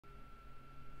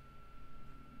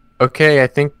Okay, I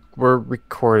think we're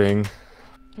recording.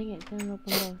 Dang it, didn't open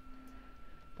both.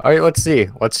 All right, let's see.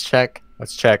 Let's check.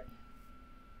 Let's check.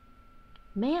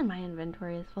 Man, my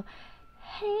inventory is full.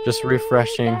 Just Hey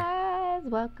refreshing. guys,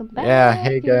 welcome Yeah, back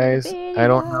hey to the guys. I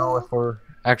don't know if video. we're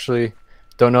actually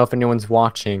don't know if anyone's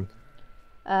watching.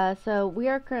 So we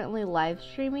are currently live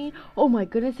streaming. Oh my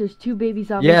goodness, there's two baby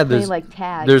zombies Yeah, playing there's like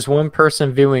tag. there's one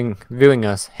person viewing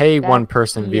us. Hey, one That's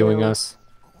person viewing you. us.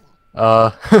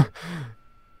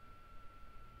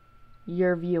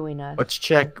 You're viewing us. let's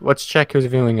check. Let's check who's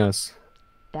viewing us.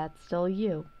 That's still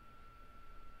you.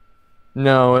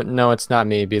 No, no, it's not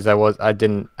me because I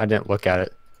didn't look at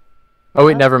it. Oh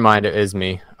wait, Oh, never mind. It is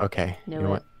me. Okay. You knew know it.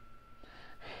 what?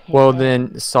 Well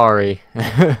then, sorry.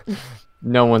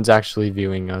 No one's actually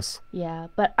viewing us. Yeah,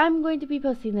 but I'm going to be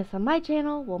posting this on my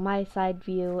channel, well, my side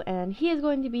view, and he is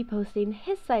going to be posting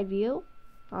his side view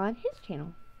on his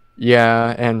channel.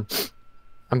 Yeah, and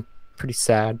I'm pretty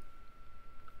sad.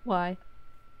 Why?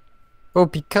 Well,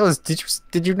 because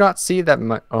did you not see that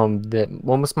that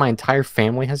almost my entire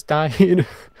family has died?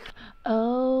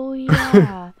 Oh,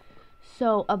 yeah.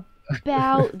 So,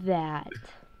 about that.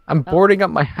 I'm Oh, boarding up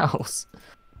my house.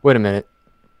 Wait a minute.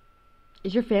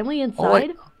 is your family Oh,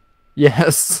 inside?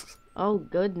 yes. Oh,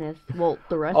 goodness. Well,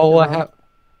 the rest Oh, of I them. have.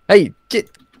 Hey, get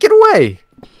away!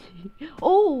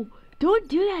 Oh, don't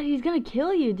do that. He's gonna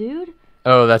kill you, dude.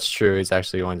 Oh, that's true. He's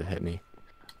actually going to hit me.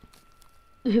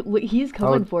 Wait, he's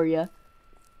coming Oh, for you.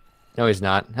 no, he's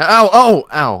not. Ow! Oh!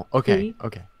 Ow! Okay. See?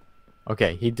 Okay.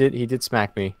 Okay. He did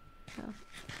smack me. Oh.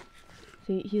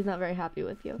 See, he's not very happy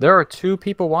with you. There are two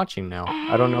people watching now.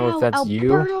 I don't know if Ow, that's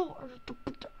you. Alberto.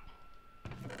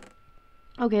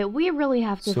 Okay, we really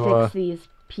have to So, fix these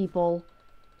people.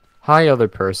 hi, other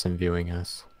person viewing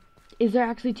us. Is there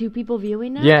actually two people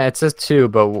viewing now? Yeah, it says two,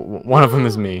 but one of them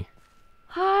is me.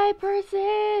 Hi,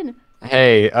 person.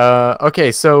 Hey,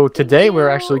 okay, so Thank today we're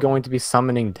actually you. going to be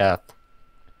summoning death.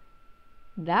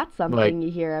 That's something Like,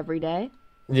 you hear every day.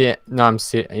 yeah, no, I'm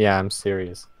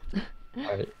serious.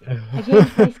 Alright. I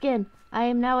changed my skin. I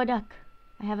am now a duck.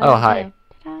 I have a Oh, duck hi. tail.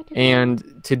 Ta-ta, ta-ta.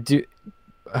 And to do,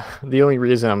 the only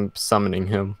reason I'm summoning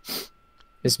him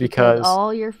is because,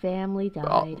 all your family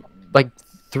died. like,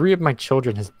 three of my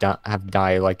children have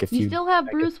died, like, You still have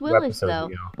like, Bruce few Willis, episodes though.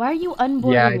 ago. Why are you Yeah,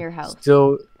 unboarding your house?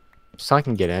 still, so I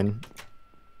can get in.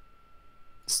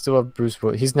 Still have Bruce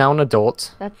Willis. He's now an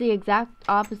adult. That's the exact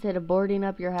opposite of boarding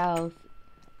up your house.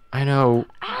 I know.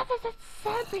 Ah, that's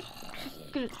sad.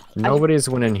 Nobody's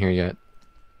went in here yet.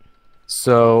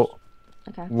 So,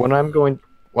 Okay. when I'm going,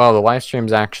 well, the live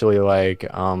stream's actually like, you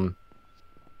know,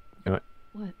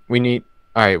 What? we need,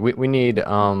 all right, we need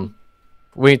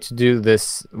to do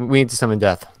this. We need to summon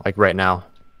death like right now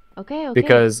Okay, okay.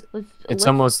 because Let's it's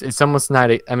almost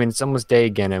night. I mean, it's almost day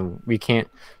again, and we can't.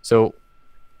 So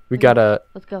we gotta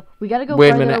let's go. We gotta go wait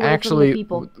a farther minute. away from the Actually,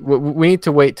 people. we need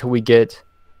to wait till we get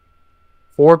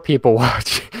 4 people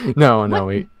watching. No, no,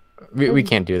 What? we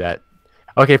can't do that.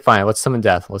 Okay, fine. Let's summon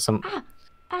death. Let's summon.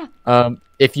 Ah.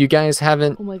 If you guys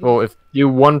haven't, Oh my God. well, if you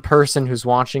one person who's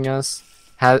watching us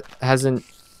doesn't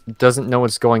know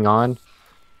what's going on,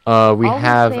 we All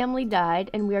have his family died,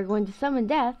 and we are going to summon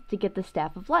death to get the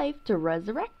staff of life to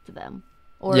resurrect them.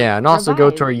 Or yeah, and also go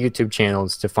to revive. our YouTube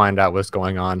channels to find out what's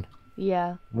going on.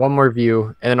 Yeah. One more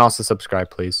view, and then also subscribe,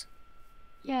 please.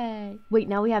 Yay. Wait,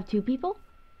 now we have 2 people?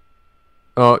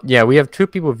 Oh yeah, we have 2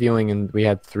 people viewing, and we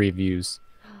had 3 views,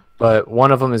 but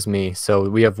one of them is me, so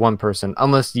we have 1 person.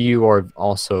 Unless you are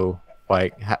also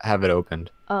like have it opened.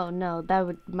 Oh no, that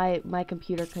would my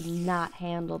computer could not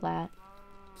handle that.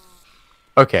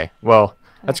 Okay, well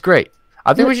that's great.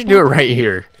 I think we should do it right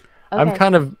here. I'm Okay.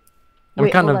 kind of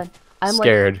Wait, hold on. I'm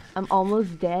scared. I'm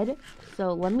almost dead,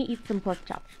 so let me eat some pork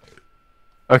chop.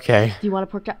 Okay. Do you want a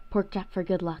pork chop? Pork chop for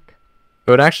good luck.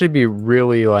 It would actually be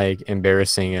really like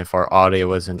embarrassing if our audio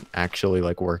wasn't actually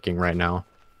like working right now.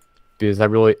 Because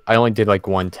I only did like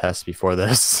 1 test before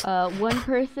this. One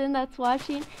person that's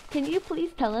watching, can you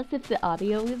please tell us if the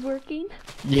audio is working?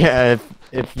 Yeah,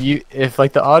 if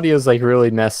like the audio is like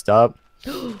really messed up,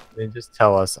 then just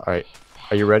tell us. All right.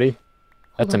 Are you ready?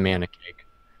 That's a on. manna cake.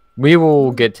 We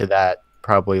will get to that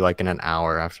probably like in an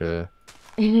hour after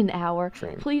In an hour.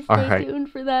 stream. Please All stay right.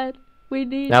 tuned for that. We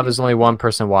need Now you. there's only 1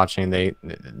 person watching. They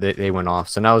went off.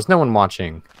 So now there's no one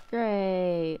watching.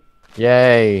 Great.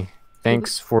 Yay.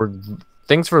 Thanks for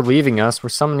leaving us. We're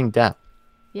summoning death.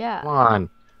 Yeah. Come on.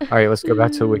 All right, let's go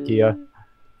back to Wikia.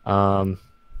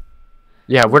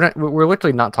 Yeah, we're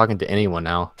literally not talking to anyone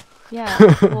now.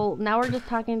 Yeah. Well, now we're just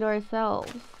talking to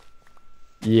ourselves.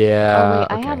 Yeah. Oh wait,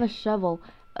 I okay. have a shovel.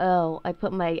 Oh, I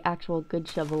put my actual good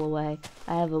shovel away.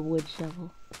 I have a wood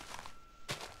shovel.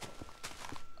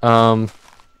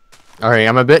 All right,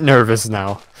 I'm a bit nervous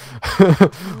now. Should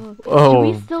we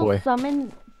Oh still boy.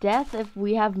 summon death if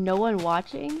we have no one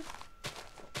watching?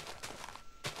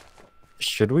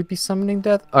 Should we be summoning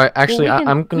death? All right, Well, actually,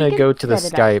 I'm we gonna can go to the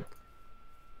set it up. Skype.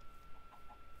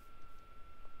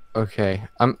 Okay,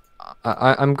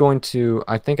 I'm going to.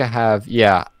 I think I have.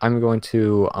 Yeah, I'm going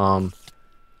to. Oh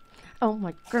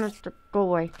my goodness, go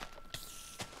away.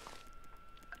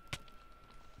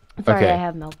 Sorry, I Okay,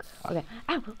 have milk. Okay.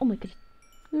 Ow! Oh my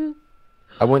goodness.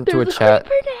 I went to a There's a chat.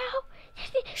 creeper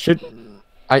now. Should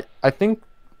I think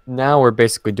now we're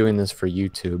basically doing this for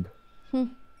YouTube.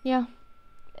 Yeah.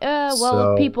 Well, if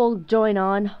So people join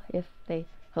on, if they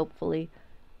hopefully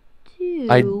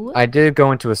I do. I did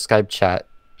go into a Skype chat.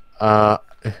 Uh,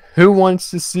 who wants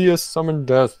to see us summon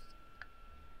death?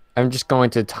 I'm just going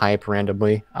to type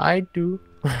randomly. I do.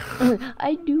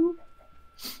 I do.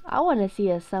 I want to see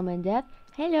a summon death.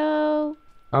 Hello.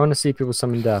 I want to see people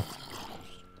summon death.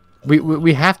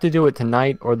 We have to do it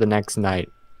tonight or the next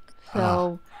night.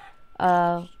 So,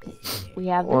 we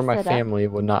have Or this my set up. family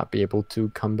will not be able to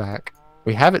come back.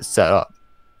 We have it set up.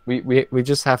 We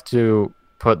just have to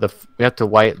we have to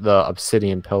light the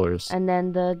obsidian pillars. And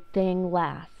then the thing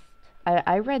lasts.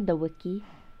 I read the wiki.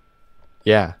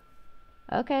 Yeah.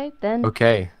 Okay, then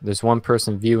Okay. There's one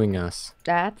person viewing us.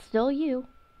 that's still you.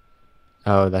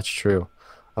 Oh, that's true.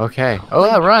 Okay. Oh,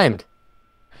 that rhymed.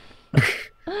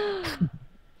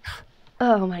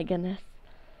 Oh my goodness.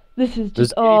 This is There's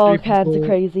just all 83 kinds of people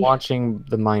crazy. watching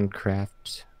the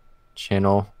Minecraft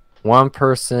channel. One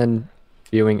person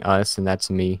viewing us, and that's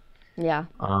me. Yeah.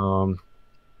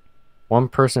 One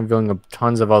person viewing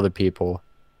tons of other people,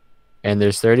 and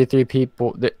there's 33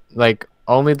 people. Like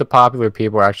only the popular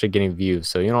people are actually getting views.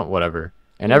 So you know whatever.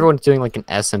 And everyone's doing like an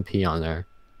SMP on there.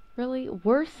 Really?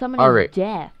 We're summoning Alright.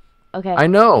 death. Okay. I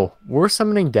know we're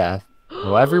summoning death.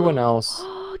 Well, everyone else.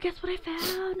 Oh, guess what I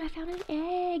found? I found an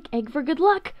egg. Egg for good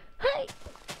luck. Hey.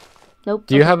 Nope.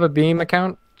 Do you have a Beam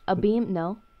account? a beam?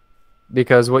 No.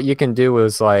 Because what you can do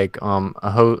is like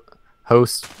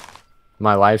host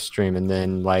my live stream, and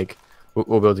then like we'll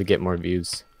be able to get more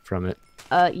views from it.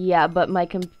 Yeah, but my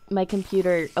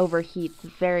computer overheats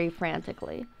very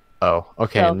frantically. Oh,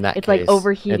 okay. So In that it's case, like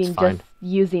overheating it's fine. just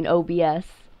using OBS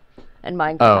and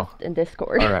Minecraft Oh. and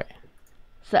Discord. All right.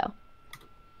 So.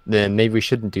 Then maybe we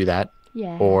shouldn't do that,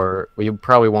 Yeah. or we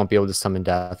probably won't be able to summon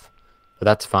death, but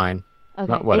that's fine.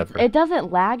 Okay. Not whatever. It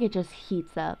doesn't lag. It just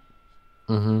heats up.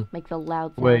 Mm-hmm. Makes a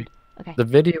loud sound. Wait. Okay. The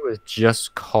video is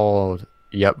just called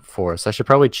Yep Force. I should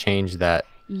probably change that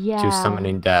Yeah. to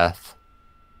summoning death.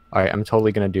 All right, I'm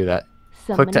totally gonna do that.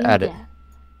 Click to Summoning edit. death.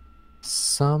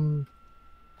 Summoning.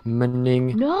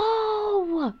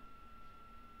 No.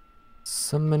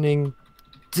 Summoning You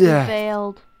death.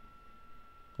 failed.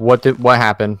 What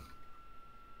happened?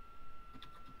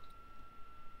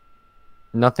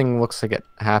 Nothing looks like it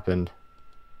happened.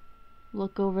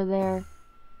 Look over there.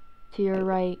 To your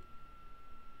right.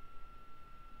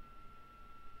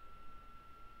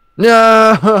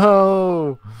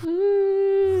 No!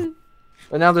 Ooh.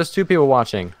 But now there's two people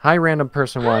watching. Hi, random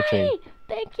person watching. Hi!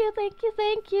 Thank you, thank you,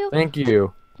 thank you. Thank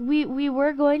you. We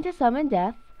were going to summon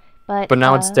death, but But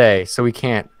now it's day, so we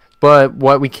can't. But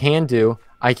what we can do,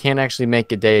 I can actually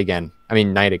make it day again. I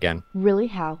mean, night again. really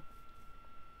how?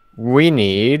 We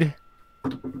need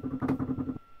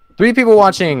 3 people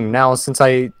watching now since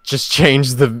I just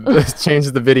changed the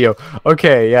changed the video.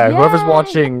 Okay, yeah, whoever's Yay!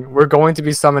 watching, we're going to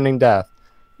be summoning death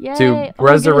Yay! to Oh my goodness,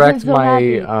 resurrect I'm so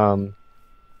happy.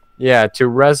 yeah, to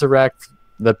resurrect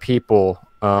the people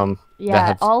that Yeah,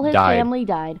 have all his died. family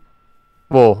died.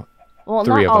 Well, Well,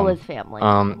 3 not of all them. his family.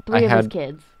 I 3 of his had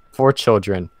kids. 4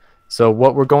 children. So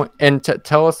what we're going and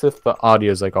tell us if the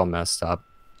audio is like all messed up.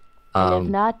 And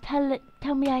if not,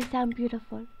 tell me I sound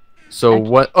beautiful. So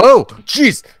what? Oh,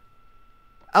 jeez!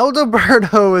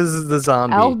 Aldoberto is the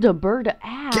zombie. Aldoberto,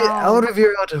 ow! Get out of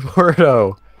here,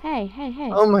 Aldoberto! Hey, hey, hey.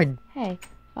 Oh my! Hey,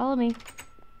 follow me.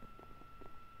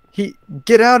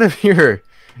 Get out of here!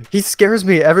 He scares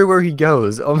me everywhere he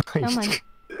goes. Oh my! Come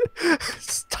on.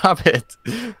 Stop it!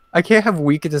 I can't have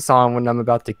weakness on when I'm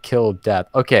about to kill death.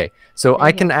 Okay, so Stay I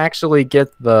here. can actually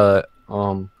get the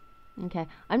Okay,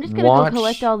 I'm just gonna go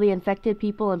collect all the infected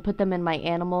people and put them in my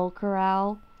animal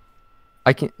corral.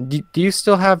 I can. Do you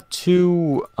still have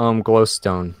 2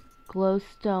 glowstone?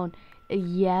 Glowstone.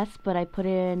 Yes, but I put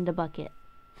it in the bucket.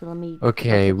 So let me.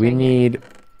 Okay, we right here. need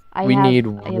I we have, need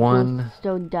I have one.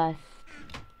 glowstone dust.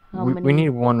 How We many? need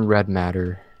 1 red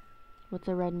matter. What's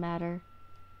a red matter?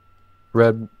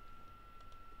 Red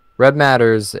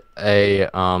matter's a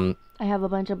I have a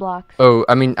bunch of blocks. Oh,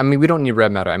 I mean we don't need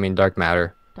red matter. I mean dark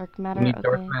matter. Dark matter. We need Okay.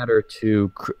 dark matter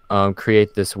to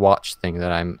create this watch thing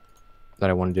that I'm that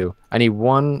I want to do. I need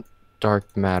 1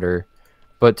 dark matter,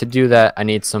 but to do that, I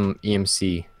need some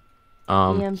EMC.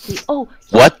 EMC. Oh.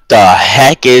 What the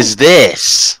heck is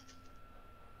this?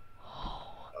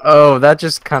 Oh, that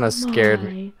just kind of scared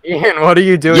me. Ian, what are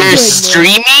you doing? You're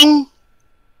streaming?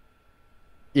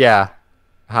 Yeah.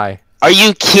 Hi. Are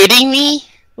you kidding me?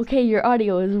 Okay, your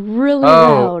audio is really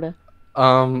loud.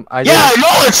 I yeah, I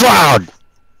know it's loud.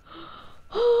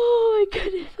 Oh my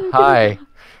goodness. Hi.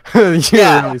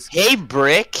 Yeah. Really Hey,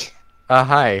 Brick.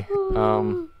 Hi.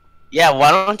 Yeah,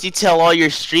 why don't you tell all your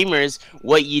streamers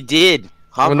what you did?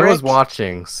 Huh, Well, no Brick? one's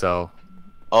watching, so.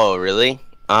 Oh, really?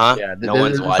 Yeah, no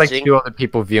one's there's watching? like 2 other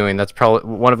people viewing. That's probably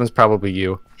one of them's probably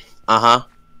you. Yeah,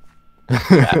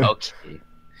 okay.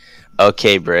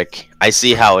 Okay, Brick. I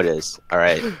see how it is. All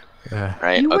right.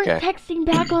 Right. You weren't Okay. texting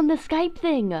back on the Skype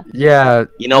thing. Yeah.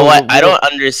 You know what? I don't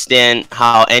understand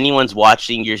how anyone's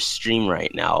watching your stream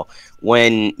right now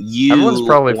when you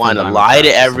want to lie to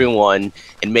everyone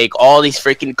and make all these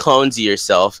freaking clones of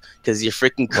yourself because you're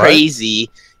freaking crazy.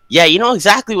 Yeah, you know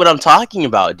exactly what I'm talking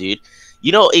about, dude.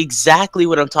 You know exactly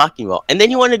what I'm talking about. And then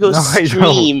you want to go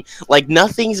stream like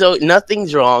nothing's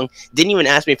wrong. Didn't even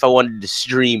ask me if I wanted to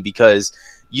stream because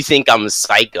you think I'm a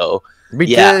psycho. We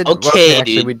did. Okay,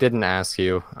 actually, dude. we didn't ask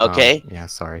you. Okay. Yeah,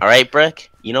 sorry. All right, Brick.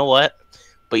 You know what?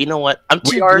 But you know what? I'm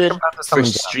too good for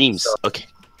streams. Okay.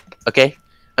 Okay.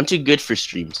 I'm too good for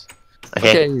streams. Okay.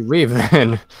 Okay, leave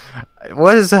then.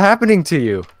 What is happening to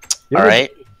you? All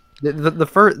right.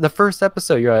 The first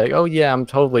episode, you're like, oh yeah, I'm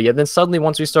totally. And then suddenly,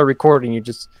 once we start recording, you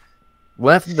just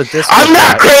left the Discord. I'm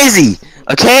not crazy.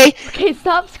 Okay. Okay,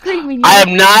 stop screaming. I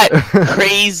am not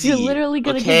crazy. You're literally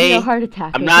gonna give me a heart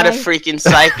attack. I'm not a freaking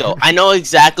psycho. I know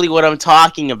exactly what I'm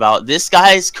talking about. This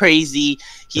guy's crazy.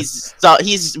 He's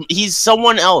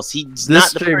someone else. He's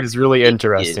not the stream person is really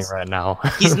interesting right now.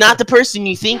 He's not the person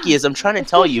you think he is. I'm trying to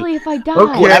tell you. If I die.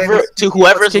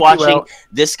 Whoever's watching,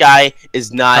 this guy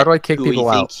is not How do I kick who people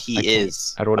we think out? he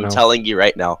is. I don't know. I'm telling you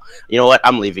right now. You know what?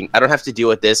 I'm leaving. I don't have to deal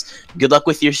with this. Good luck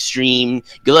with your stream.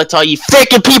 Good luck to all you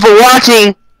freaking people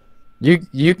watching.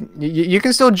 You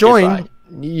can still join.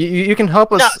 You can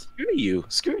help us. No, screw you.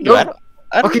 Screw you. No.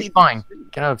 I don't Okay, need fine.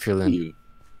 Get out of here then. you.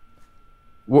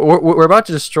 We're about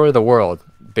to destroy the world,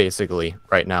 basically,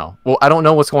 right now. Well, I don't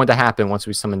know what's going to happen once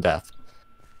we summon death.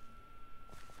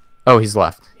 Oh, he's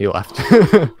left. He left.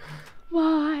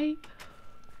 My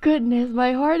goodness,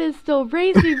 my heart is still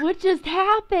racing. What just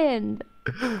happened?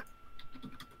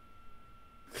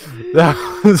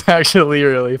 That was actually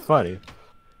really funny.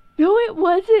 No, it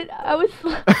wasn't. I was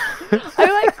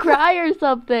I like cry or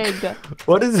something.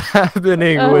 What is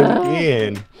happening with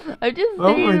Ian? I'm just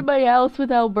staying in my house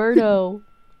with Alberto.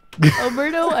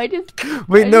 Alberto,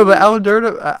 Wait, no, but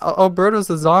Alberto's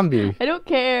a zombie. I don't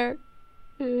care.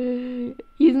 He's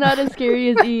not as scary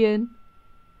as Ian.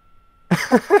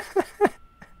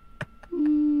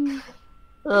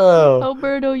 Oh.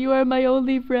 Alberto, you are my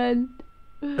only friend.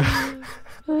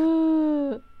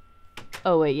 Oh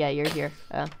wait, yeah, you're here.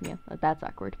 Yeah, that's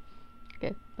awkward.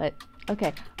 Okay, but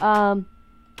okay. Oh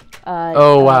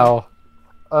wow.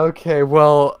 Okay,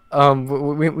 well,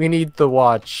 we need the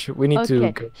watch. We need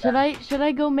to. Go should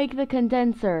I go make the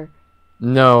condenser?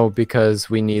 No, because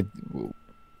we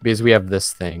have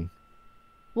this thing.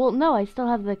 Well, no, I still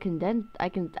have the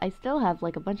I still have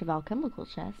like a bunch of alchemical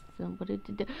chests. And what did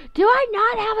do? Do I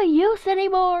not have a use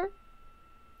anymore?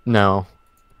 No.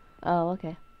 Oh,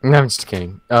 okay. No, I'm just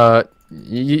kidding.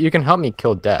 You can help me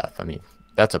kill death. I mean,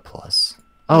 that's a plus.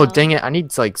 Oh, dang it! I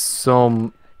need like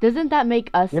some. Doesn't that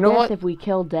make us death if we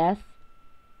kill death?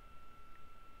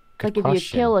 Like if you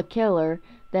kill a killer,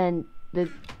 then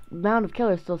the amount of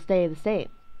killers still stay the same.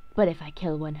 But if I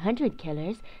kill 100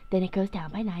 killers, then it goes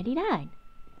down by 99,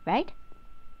 right?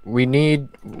 We need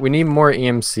more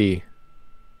EMC.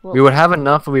 Well, we would have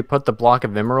enough if we put the block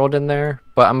of emerald in there,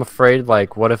 but I'm afraid,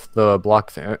 like, what if the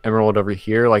block of emerald over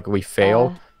here, like, we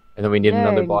fail, and then we need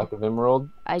another block of emerald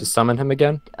to summon him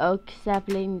again? Oak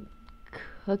sapling,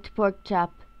 cooked pork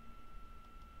chop.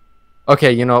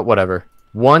 Okay, you know what? Whatever.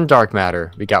 1 dark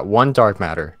matter. We got 1 dark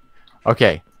matter.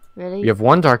 Okay. Really? We have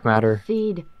 1 dark matter.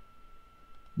 Seed.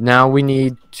 Now we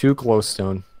need 2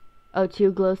 glowstone. Oh,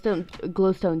 2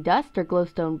 glowstone dust or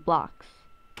glowstone blocks?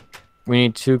 We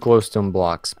need 2 glowstone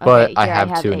blocks, but I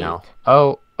have 2 now.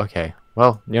 Oh, okay.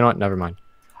 Well, you know what? Never mind.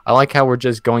 I like how we're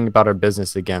just going about our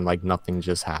business again, like nothing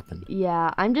just happened.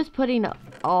 Yeah, I'm just putting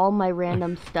all my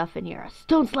random stuff in here. A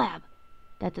stone slab.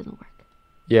 That doesn't work.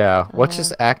 Yeah, let's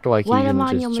just act like you can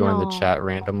just join the chat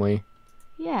randomly.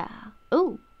 Yeah.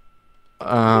 Ooh.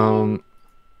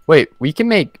 Wait, we can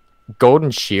make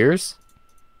golden shears?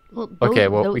 Well, okay,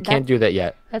 well, we can't do that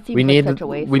yet. That seems we need like such a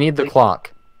waste. We need the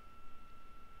clock.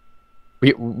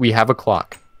 We have a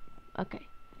clock. Okay.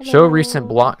 Show recent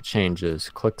block changes.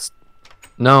 Clicks.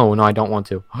 No, I don't want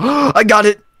to. I got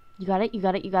it. You got it.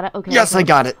 Okay. Yes, okay. I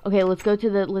got it. Okay, let's go to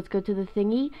the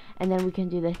thingy, and then we can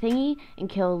do the thingy and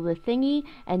kill the thingy,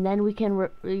 and then we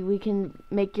can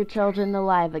make your children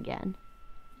alive again.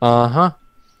 Uh-huh.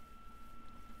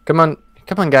 Come on,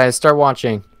 guys, start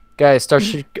watching. Guys, start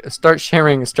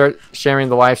sharing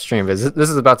the live stream. This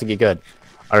is about to get good.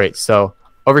 All right, so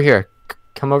over here.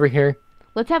 Come over here.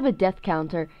 Let's have a death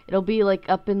counter. It'll be like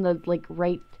up in the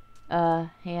right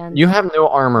hand. You have no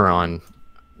armor on.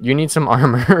 You need some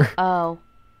armor. Oh.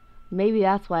 Maybe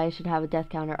that's why I should have a death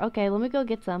counter. Okay, let me go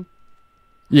get some.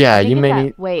 Yeah, you may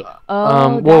need... Wait.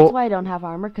 Oh, well, that's why I don't have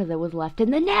armor, because it was left in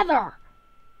the nether.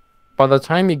 By the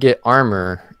time you get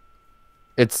armor,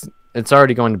 it's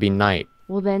already going to be night.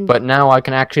 Well then... But now I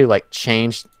can actually, like,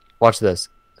 change... Watch this.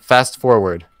 Fast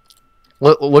forward.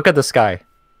 Look at the sky.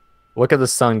 Look at the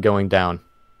sun going down.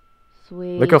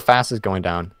 Sweet. Look how fast it's going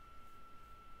down.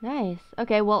 Nice.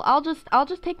 Okay, well, I'll just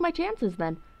take my chances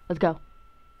then. Let's go.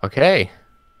 Okay.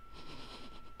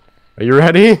 Are you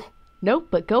ready? Nope,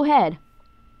 but go ahead.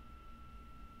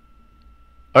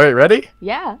 All right, ready?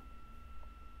 Yeah.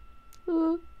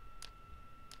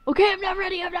 Okay, I'm not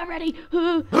ready.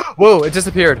 Whoa, it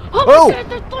disappeared. Oh!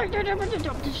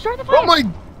 Destroy the fire. Oh my...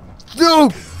 No!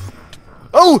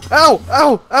 Oh! Ow!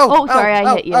 Ow! Ow! Oh, sorry,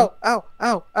 I hit you. Ow! Ow!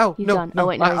 Ow! Ow! He's No! done. No! Oh,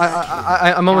 wait, no, he's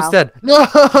not. I'm almost Ow. dead. No!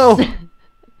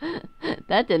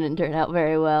 That didn't turn out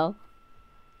very well.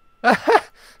 He's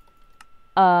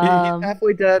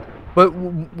halfway dead. But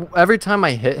every time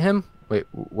I hit him... Wait,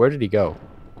 where did he go?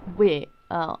 Wait.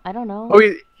 Oh, I don't know. Oh,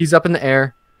 he's up in the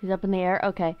air. He's up in the air?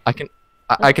 Okay.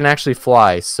 I can actually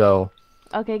fly, so...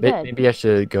 Okay, good. Maybe I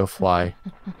should go fly.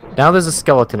 Now there's a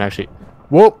skeleton, actually.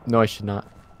 Whoop! No, I should not.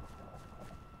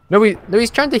 No, he's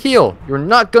trying to heal. You're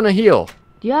not gonna heal.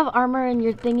 Do you have armor in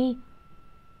your thingy?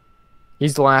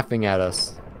 He's laughing at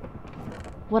us.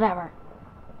 Whatever.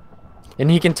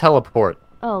 And he can teleport.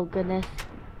 Oh, goodness.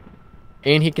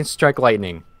 And he can strike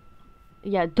lightning.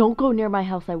 Yeah, don't go near my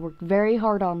house. I worked very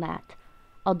hard on that.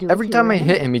 I'll do it. Every time I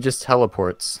hit him, he just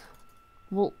teleports.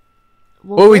 Well,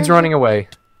 oh, he's running away.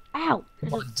 Ow!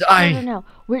 Die! No.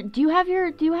 Where do you have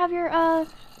your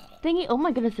thingy? Oh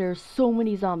my goodness, there are so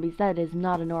many zombies. That is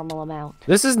not a normal amount.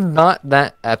 This is not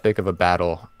that epic of a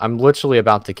battle. I'm literally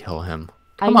about to kill him.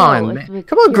 Come I know, on, man.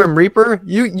 Come on, Grim Reaper.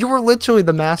 You were literally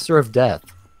the master of death.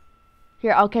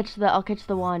 Here, I'll catch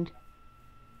the wand.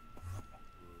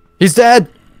 He's dead.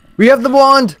 We have the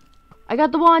wand. I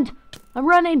got the wand. I'm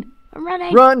running.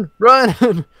 Run! Ah.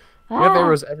 We have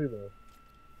arrows everywhere.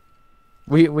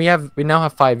 We now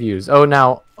have 5 views.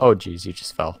 Oh geez, you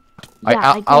just fell.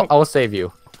 Yeah, I'll save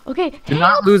you. Okay. Do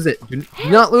not lose it. Do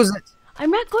not lose it. I'm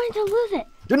not going to lose it.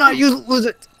 Do not lose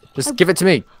it. Just give it to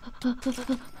me. There's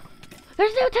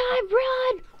no time.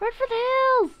 Run for the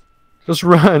hills. Just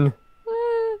run.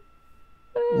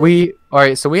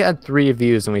 Alright, so we had 3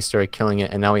 views and we started killing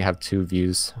it, and now we have 2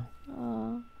 views.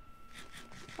 Oh,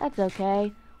 that's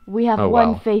okay. We have Oh,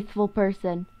 one wow. faithful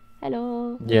person.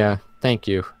 Hello. Yeah, thank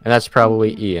you. And that's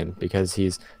probably Ian, because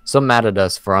he's so mad at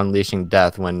us for unleashing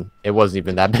death when it wasn't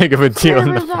even that big of a deal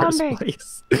in the first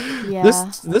place. Yeah.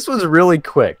 This was really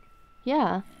quick.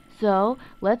 Yeah. So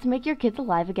let's make your kids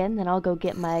alive again. Then I'll go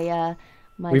get my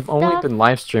We've stuff. only been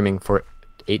live streaming for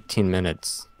 18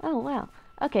 minutes. Oh wow.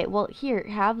 Okay. Well, here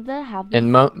have the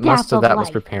And most of that was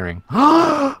preparing.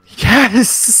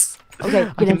 Yes.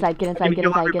 Okay. Get inside. Are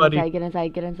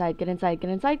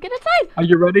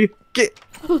you ready? Get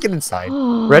inside.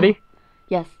 Ready?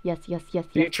 Yes.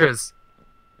 Beatrice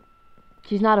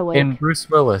She's not awake. and Bruce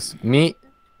Willis, meet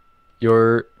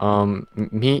your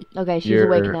Okay, she's your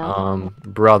awake now.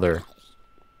 brother.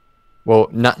 Well,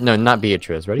 not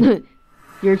Beatrice. Ready?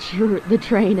 The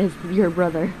train is your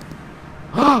brother.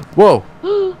 Whoa.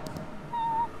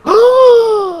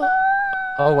 Oh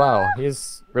wow,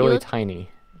 he's really tiny.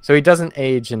 So he doesn't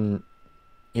age in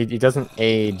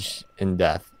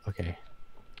death. Okay.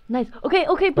 Nice. Okay.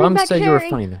 Bring back Cherry. You were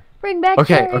funny then. Bring back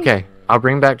Cherry. Okay. I'll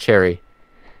bring back Cherry.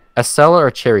 Estella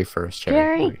or Cherry first?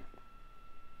 Cherry.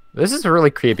 This is really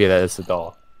creepy that it's a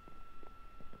doll.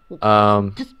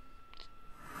 Just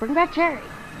bring back Cherry.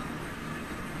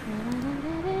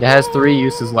 It has 3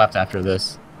 uses left after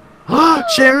this.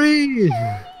 Cherry!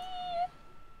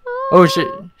 Oh,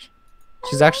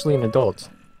 she's actually an adult.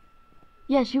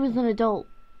 Yeah, she was an adult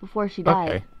before she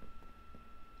died.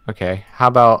 Okay. How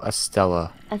about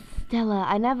Estella? Estella.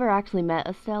 I never actually met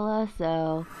Estella,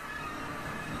 so...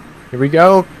 Here we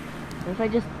go. What if I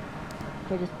just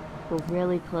go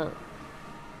really close?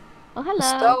 Oh, hello.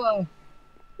 Estella.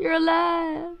 You're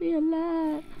alive.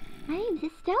 My name's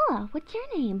Estella. What's your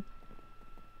name?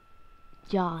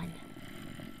 John.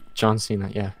 John Cena,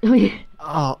 yeah.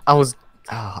 Oh, I was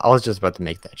just about to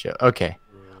make that joke. Okay.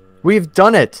 We've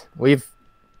done it.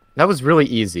 That was really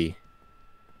easy.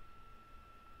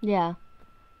 Yeah.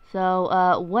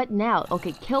 So, what now?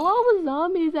 Okay, kill all the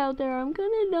zombies out there. I'm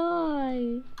gonna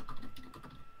die.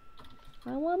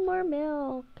 I want more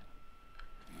milk.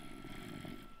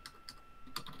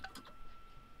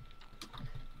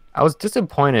 I was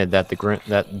disappointed that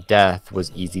that death was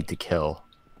easy to kill.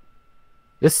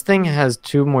 This thing has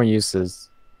 2 more uses.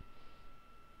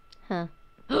 Huh.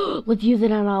 Let's use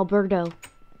it on Alberto.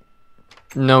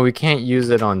 No, we can't use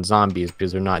it on zombies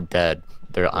because they're not dead.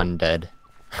 They're undead.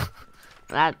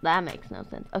 That makes no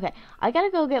sense. Okay, I gotta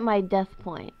go get my death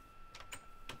point.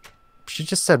 She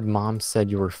just said Mom said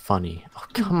you were funny. Oh,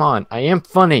 come on. I am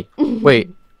funny.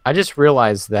 Wait, I just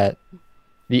realized that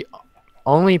the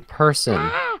only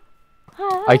person...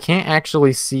 I can't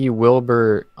actually see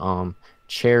Wilbur,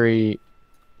 Cherry,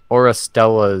 or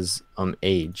Estella's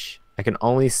age. I can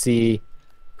only see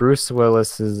Bruce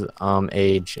Willis's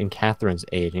age and Catherine's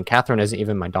age. And Catherine isn't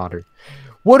even my daughter.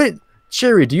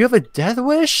 Cherry, do you have a death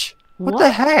wish? What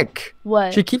the heck?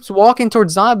 What? She keeps walking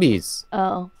towards zombies.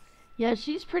 Oh. Yeah,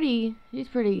 she's pretty,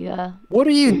 What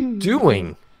are you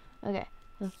doing? Okay.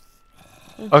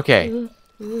 Okay.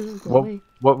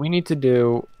 What we need to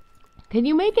do... Can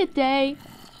you make it day?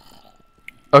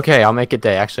 Okay, I'll make it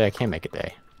day. Actually, I can make it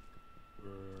day.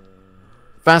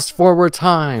 Fast forward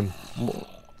time.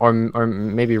 Or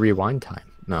maybe rewind time.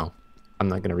 No, I'm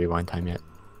not going to rewind time yet.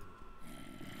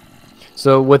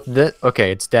 So with this...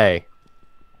 Okay, it's day.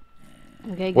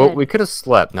 Okay, good. Well, we could have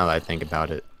slept now that I think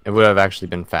about it. It would have actually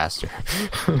been faster.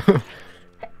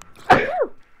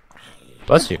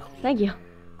 Bless you. Thank you.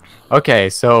 Okay,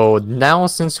 so now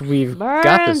since we've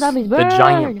got this, the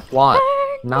giant plot,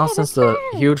 since the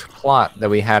huge plot that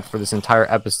we had for this entire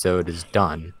episode is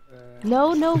done.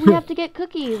 No, we have to get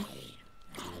cookies.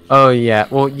 Oh yeah,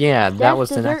 well yeah, that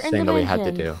was the next thing that we had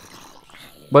to do.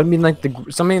 But I mean, like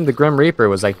summoning the Grim Reaper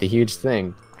was like the huge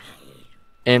thing,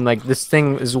 and like this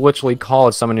thing is literally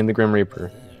called summoning the Grim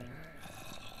Reaper.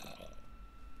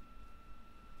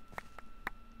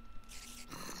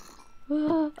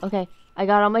 Okay, I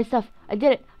got all my stuff. I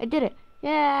did it.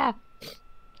 Yeah.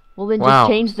 Well, then just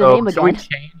change the name again. So we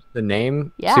change the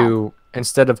name to,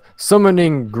 instead of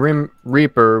summoning Grim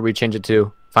Reaper, we change it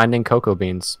to finding cocoa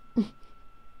beans.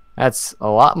 That's a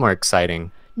lot more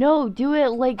exciting. No, do it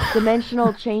like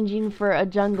dimensional changing for a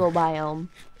jungle biome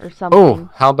or something.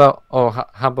 How about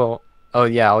oh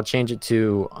yeah, I'll change it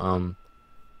to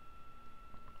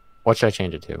what should I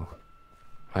change it to?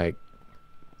 Like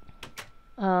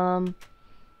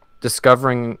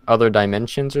discovering other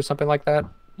dimensions or something like that?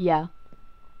 Yeah.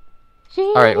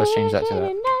 Alright, let's change that to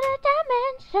that.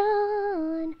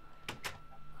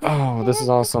 Oh, this is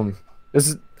awesome.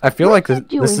 I feel like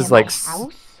this is like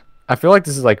I feel like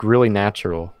this is like really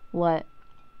natural. What?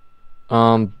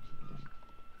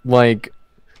 Like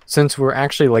since we're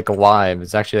actually like alive,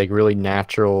 it's actually like really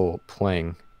natural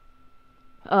playing.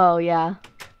 Oh yeah.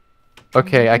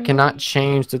 Okay, I cannot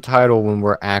change the title when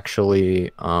we're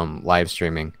actually live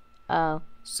streaming. Oh.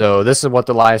 So this is what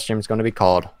the live stream is going to be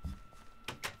called.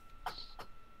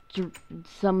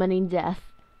 Summoning death.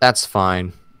 That's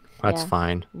fine. That's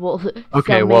fine. Well,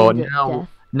 okay, well now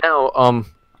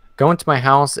go into my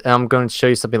house and I'm going to show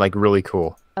you something like really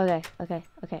cool. Okay.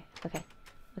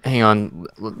 Hang on,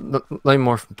 let me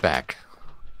morph back.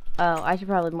 Oh, I should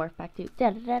probably morph back too.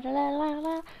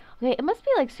 Okay, it must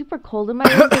be like super cold in my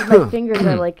room because my fingers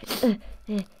are like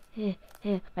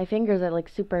my fingers are like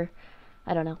super,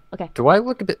 I don't know. Okay. Do I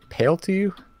look a bit pale to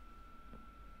you?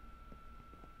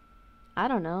 I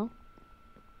don't know.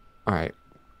 Alright.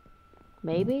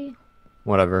 Maybe?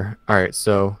 Whatever. Alright,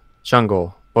 so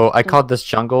jungle. Well, I called this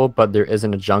jungle, but there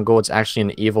isn't a jungle. It's actually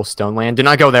an evil stone land. Do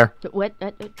not go there. What?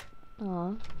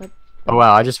 Aw, but. Oh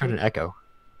wow! I just heard an echo.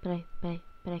 But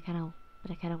I kind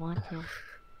of want to.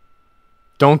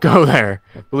 Don't go there.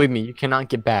 Believe me, you cannot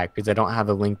get back because I don't have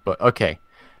a link. But okay,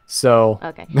 so.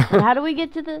 Okay. How do we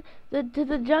get to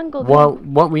the jungle? Well,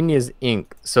 what we need is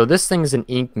ink. So this thing is an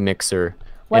ink mixer.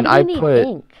 Why do you need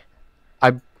ink?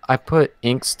 I put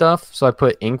ink stuff. So I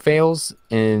put ink veils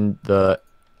in the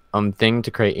thing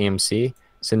to create AMC.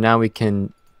 So now we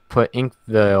can put ink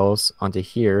veils onto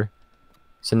here.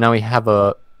 So now we have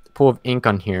a pool of ink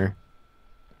on here.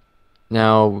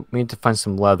 Now we need to find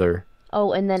some leather.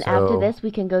 Oh, and then after this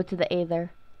we can go to the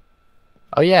Aether.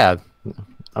 Oh yeah,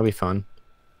 that'll be fun.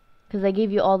 Because I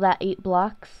gave you all that 8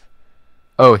 blocks.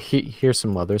 Oh, here's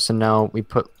some leather. So now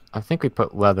I think we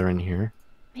put leather in here.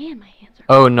 Man, my hands are...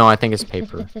 Oh, no, I think it's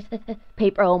paper.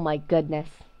 Paper, oh my goodness.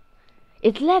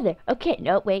 It's leather. Okay,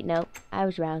 no, wait, no. I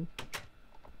was wrong.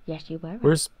 Yes, you were.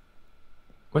 Where's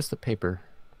the paper?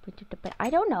 I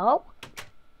don't know.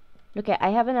 Okay, I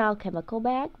have an alchemical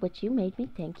bag, which you made me,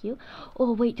 thank you.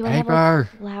 Oh, wait, do I have, like,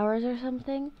 flowers or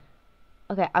something?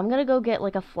 Okay, I'm gonna go get,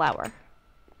 like, a flower.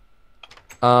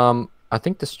 I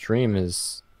think the stream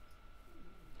is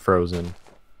frozen.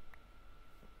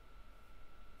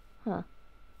 Huh.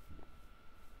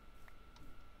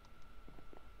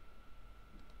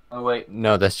 Oh, wait.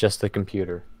 No, that's just the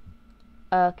computer.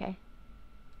 Okay.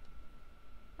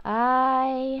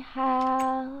 I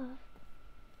have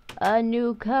a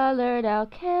new colored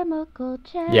alchemical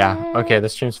chest. Yeah, okay, the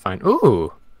stream's fine.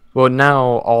 Ooh! Well, now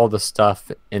all the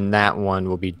stuff in that one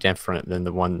will be different than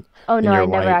the one Oh, in no, your I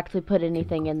never white. actually put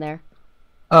anything in there.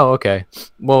 Oh, okay.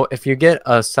 Well, if you get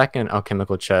a second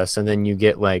alchemical chest and then you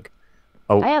get, like,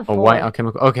 I have a 4. white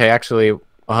alchemical... Okay, actually,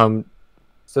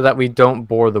 so that we don't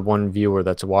bore the one viewer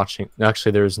that's watching.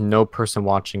 Actually, there's no person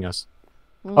watching us.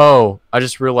 Oh, I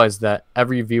just realized that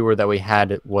every viewer that we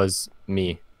had it was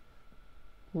me.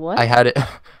 What? I had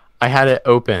it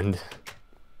opened.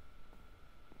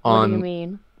 What do you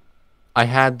mean? I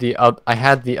had the other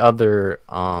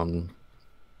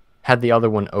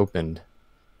one opened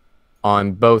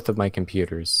on both of my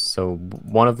computers. So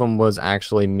one of them was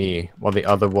actually me, while the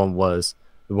other one was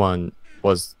the one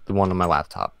on my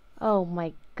laptop. Oh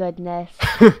my goodness.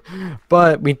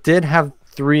 But we did have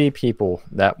 3 people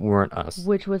that weren't us.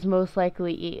 Which was most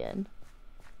likely Ian.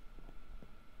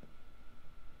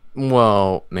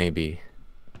 Well, maybe.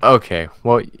 Okay.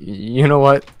 Well, you know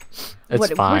what?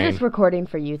 It's fine. We're just recording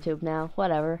for YouTube now.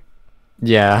 Whatever.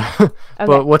 Yeah. Okay.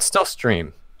 But let's still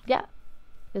stream. Yeah.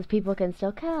 Because people can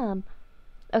still come.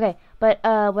 Okay. But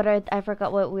I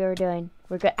forgot what we were doing.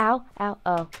 We're good. Ow. Ow.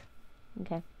 Oh.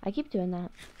 Okay. I keep doing that.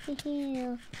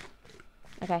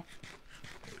 Okay.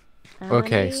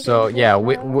 Okay, so yeah,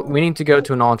 we need to go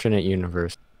to an alternate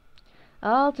universe.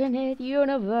 Alternate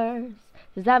universe.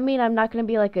 Does that mean I'm not gonna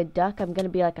be like a duck? I'm gonna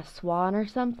be like a swan or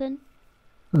something?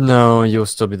 No, you'll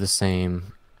still be the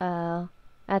same. Oh,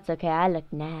 that's okay. I look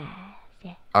nice.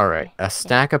 Yeah. Alright, a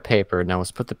stack of paper. Now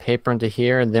let's put the paper into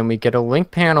here, and then we get a link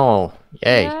panel.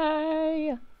 Yay!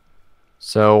 Yay.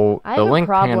 So I the have link a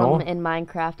problem panel in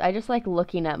Minecraft. I just like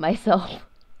looking at myself.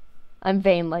 I'm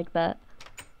vain like that.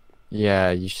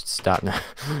 Yeah, you should stop now.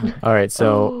 Alright,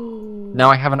 so now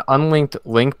I have an unlinked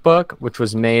link book, which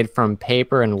was made from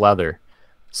paper and leather.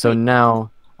 So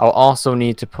now I'll also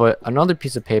need to put another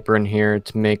piece of paper in here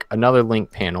to make another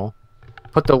link panel.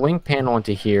 Put the link panel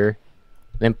into here,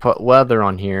 then put leather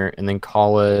on here, and then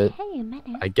call it,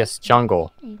 I guess,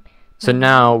 jungle. So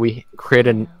now we create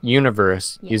a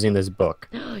universe using this book.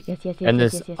 Yes. And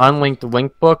this unlinked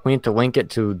link book, we need to link it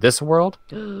to this world.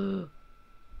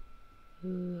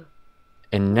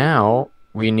 And now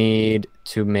we need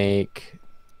to make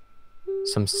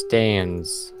some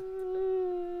stands.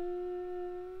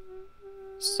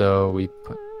 So we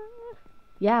put...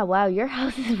 Yeah, wow, your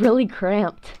house is really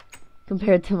cramped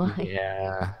compared to mine.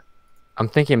 Yeah. I'm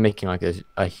thinking of making like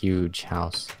a huge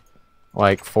house.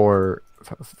 Like for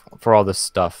all this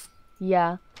stuff.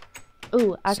 Yeah.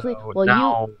 Ooh, actually,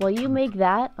 So while you make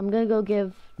that, I'm gonna go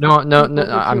give... No,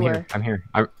 I'm here.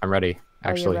 I'm ready,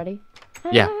 actually. Are you ready?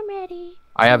 Yeah. I'm ready.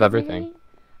 I have everything.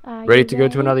 Ready to go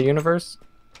to another universe?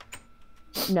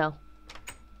 No.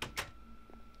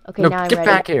 Okay, No, now I'm get ready.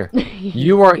 back here.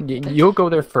 You'll go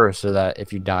there first, so that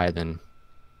if you die, then...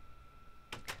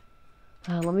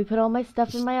 Let me put all my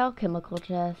stuff in my alchemical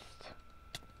chest.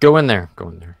 Go in there.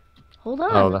 Hold on.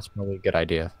 Oh, that's probably a good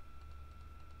idea.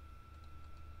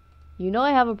 You know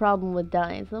I have a problem with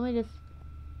dying, so let me just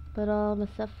put all my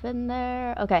stuff in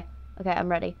there. Okay, I'm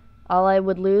ready. All I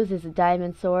would lose is a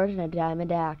diamond sword and a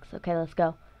diamond axe. Okay, let's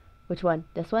go. Which one?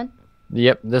 This one?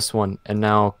 Yep, this one. And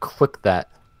now click that.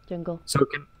 Jungle. So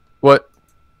what?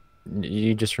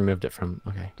 You just removed it from...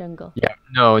 Okay. Jungle. Yeah.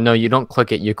 No, you don't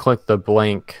click it. You click the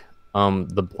blank,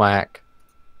 the black.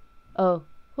 Oh.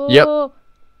 Yep.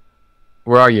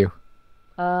 Where are you?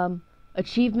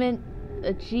 Achievement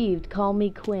achieved. Call me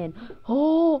Quinn.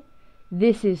 Oh,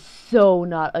 this is so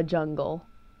not a jungle.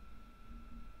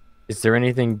 Is there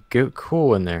anything good,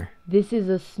 cool in there? This is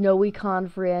a snowy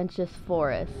conscientious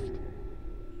forest.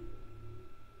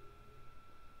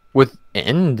 With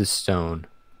endstone.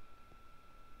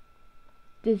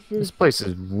 This place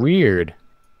is weird.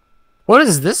 What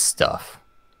is this stuff?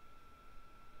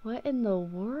 What in the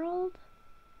world?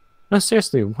 No,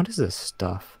 seriously, what is this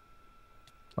stuff?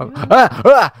 Oh.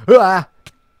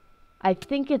 I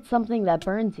think it's something that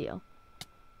burns you.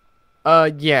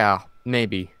 Yeah,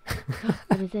 maybe.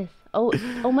 What is this? Oh,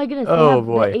 oh my goodness, they Oh have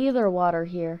the boy. Aether water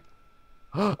here.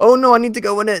 Oh no, I need to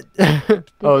go in it. Oh,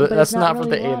 But it's that's not for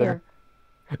really the Aether. water.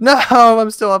 No,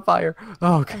 I'm still on fire.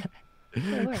 Oh, okay.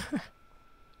 Where?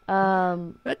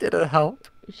 That didn't help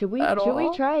Should we at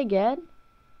all. try again?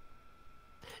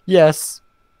 Yes.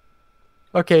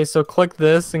 Okay, so click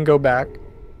this and go back.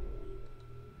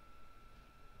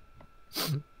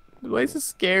 The place is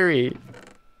scary.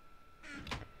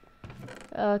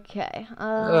 Okay.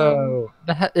 Oh,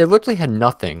 it looked like it had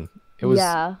nothing. It was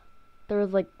Yeah. There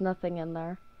was like nothing in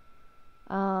there.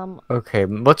 okay.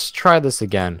 Let's try this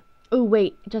again. Oh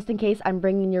wait, just in case, I'm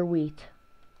bringing your wheat.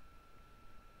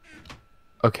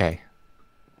 Okay.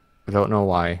 I don't know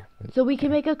why. So we can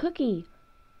make a cookie.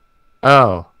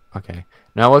 Oh, okay.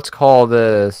 Now let's call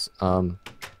this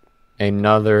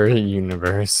another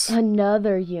universe.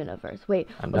 Another universe. Wait.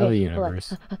 Another Okay,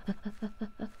 universe.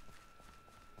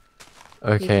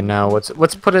 Okay, now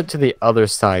let's put it to the other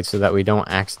side so that we don't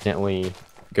accidentally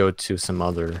go to some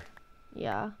other.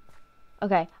 Yeah.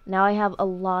 Okay, now I have a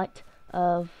lot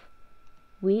of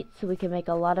wheat, so we can make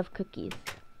a lot of cookies.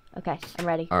 Okay, I'm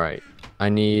ready. All right. I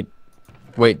need.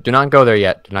 Wait, do not go there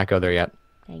yet. Do not go there yet.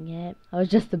 Dang it. I was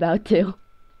just about to.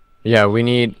 Yeah, we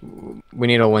need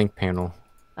a link panel.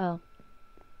 Oh.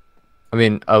 I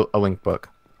mean, a link book.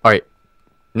 All right.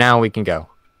 Now we can go.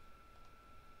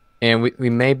 And we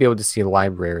may be able to see a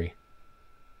library.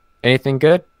 Anything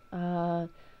good? Snow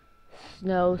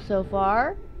so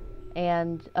far.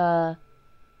 And,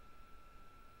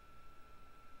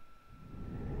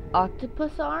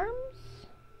 octopus arms?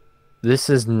 This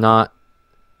is not...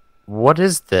 What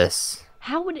is this?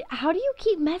 How do you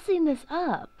keep messing this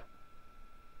up?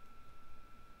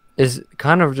 It's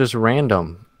kind of just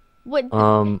random. What?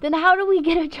 Then how do we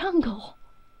get a jungle?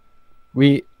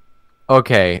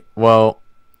 Okay, well...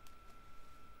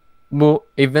 We'll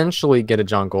eventually get a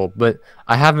jungle, but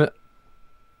I have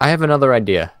another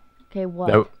idea. Okay,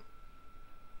 what?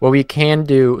 What we can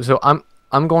do, so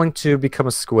I'm going to become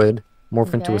a squid,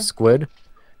 morph into a squid,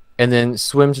 and then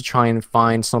swim to try and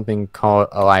find something called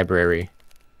a library.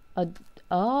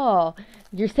 Oh,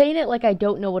 you're saying it like I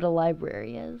don't know what a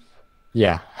library is.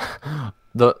 Yeah.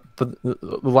 The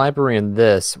library in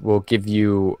this will give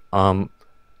you Okay,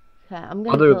 I'm gonna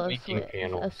other kill linking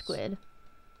panels. a squid.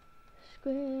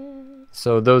 Squid.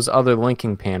 So those other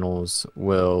linking panels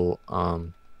will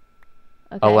Okay.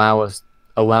 allow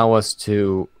us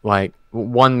to, like,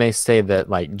 one may say that,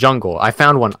 like, jungle. I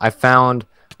found one. I found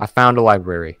a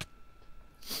library.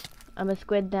 I'm a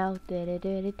squid now.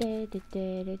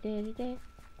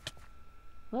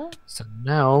 What? So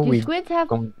now do squids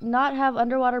not have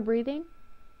underwater breathing?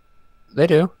 They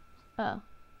do. Oh.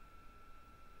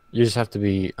 You just have to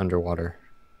be underwater.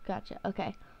 Gotcha.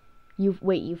 Okay.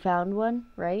 You found one,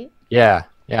 right? Yeah,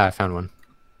 I found one.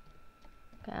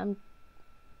 Okay.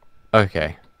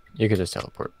 Okay. You could just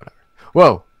teleport, whatever.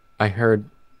 Whoa! I heard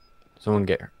something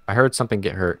get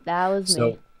hurt. That was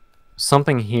me.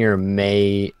 Something here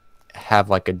may have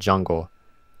like a jungle.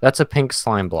 That's a pink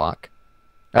slime block.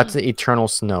 That's the eternal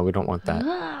snow. We don't want that.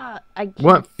 We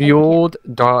want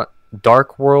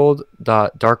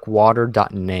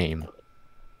fueled.darkworld.darkwater.name.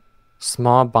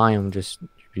 Small biome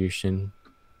distribution.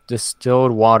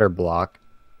 Distilled water block.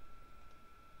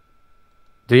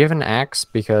 Do you have an axe?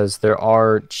 Because there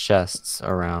are chests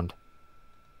around.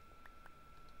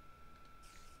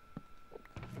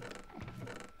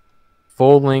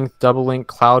 Full length, double length,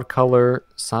 cloud color,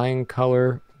 cyan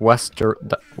color, west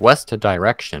to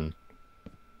direction.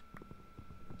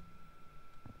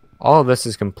 All of this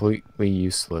is completely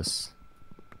useless.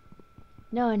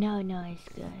 No, it's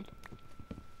good.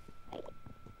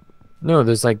 No,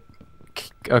 there's like...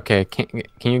 Okay, can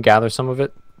you gather some of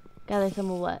it? Gather some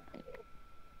of what?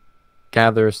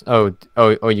 Oh,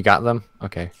 you got them?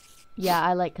 Okay. Yeah,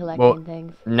 I like collecting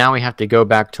things. Now we have to go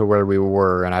back to where we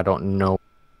were, and I don't know.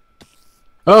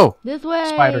 Oh! This way!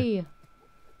 Spider.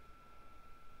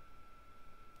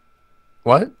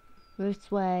 What?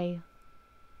 This way.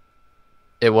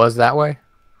 It was that way?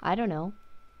 I don't know.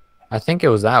 I think it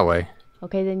was that way.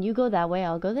 Okay, then you go that way,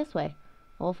 I'll go this way.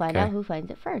 We'll find out who finds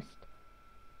it first.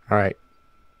 Alright.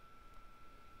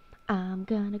 I'm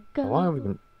gonna go. How long have we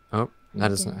been... Oh,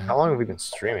 that isn't... How long have we been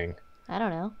streaming? I don't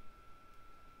know.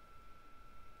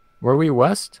 Were we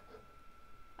west?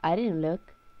 I didn't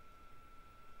look.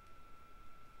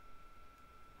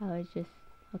 I was just...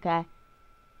 Okay.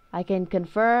 I can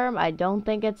confirm I don't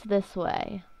think it's this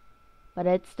way. But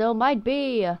it still might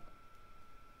be.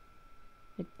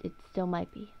 It still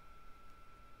might be.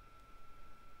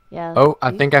 Yeah. Oh,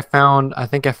 I think I found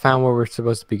where we're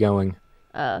supposed to be going.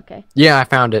 Oh, okay. Yeah, I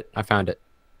found it.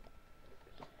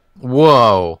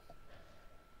 Whoa.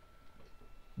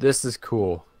 This is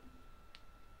cool.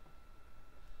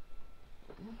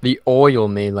 The oil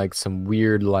made like some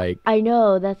weird like. I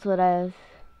know. That's what I was.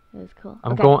 It was cool.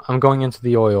 I'm going into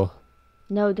the oil.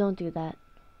 No, don't do that.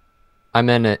 I'm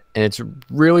in it, and it's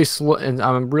really slow. And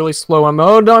I'm really slow.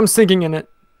 Oh no, I'm sinking in it.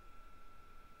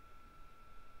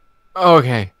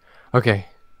 Okay, okay.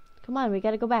 Come on, we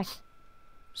gotta go back.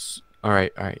 All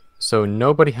right, all right. So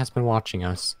nobody has been watching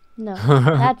us. No,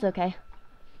 that's okay.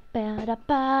 And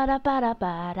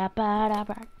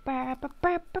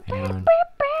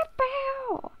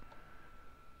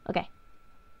okay.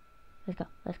 Let's go.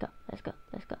 Let's go. Let's go.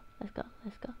 Let's go. Let's go.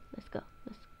 Let's go. Let's go.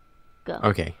 Let's go.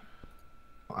 Okay.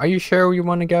 Are you sure you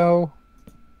want to go?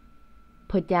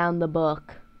 Put down the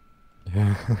book.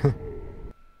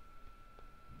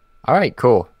 All right,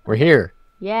 cool. We're here.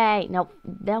 Yay. No.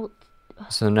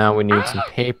 So now we need some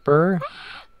paper.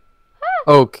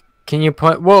 Oh, can you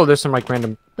put... Whoa, there's some like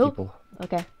random people.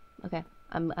 Okay. Okay.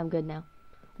 I'm good now.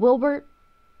 Wilbert,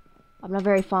 I'm not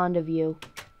very fond of you.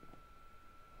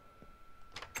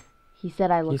 He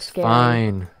said I look scary. He's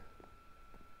fine.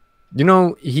 You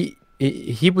know, he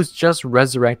was just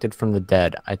resurrected from the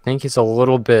dead. I think he's a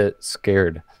little bit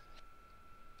scared.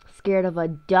 Scared of a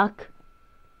duck?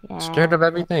 Yeah. Scared of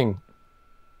everything.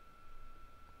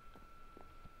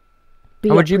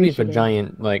 How would you be if a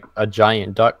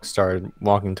giant duck started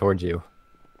walking towards you?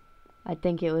 I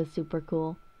think it was super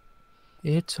cool.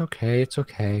 It's okay, it's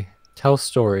okay. Tell a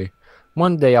story.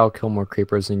 One day I'll kill more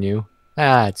creepers than you.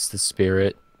 That's the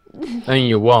spirit. I mean,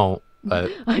 you won't,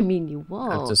 but... I mean, you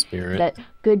won't. That's the spirit. That,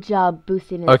 good job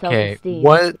boosting his self-esteem.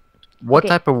 What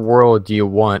type of world do you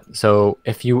want? So,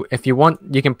 if you want,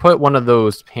 you can put one of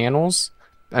those pages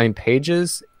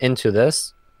into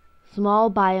this. Small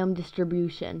biome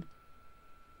distribution.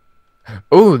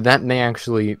 Oh, that may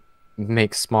actually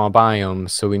make small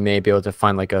biomes, so we may be able to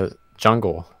find like a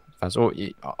jungle. That's all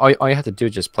you have to do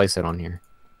is just place it on here.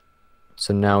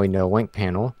 So now we know link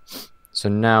panel. So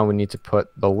now we need to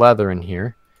put the leather in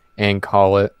here and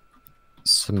call it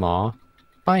small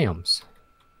biomes.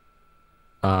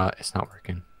 It's not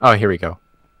working. Oh, here we go.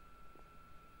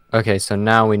 Okay, so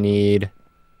now we need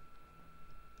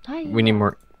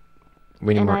more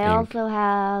And I ink. also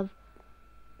have...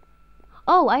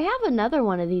 Oh, I have another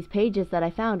one of these pages that I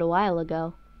found a while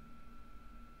ago.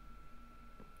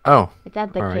 Oh. It's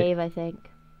at the cave, I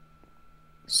think.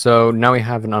 So now we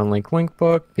have an unlinked link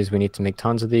book because we need to make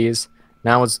tons of these.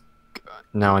 Now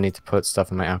I need to put stuff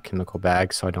in my alchemical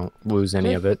bag so I don't lose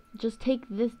any of it. Just take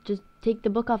the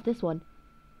book off this one.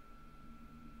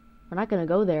 We're not gonna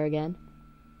go there again.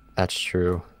 That's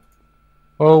true.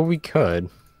 Well, we could.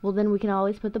 Well, then we can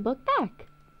always put the book back.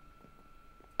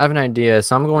 I have an idea,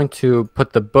 so I'm going to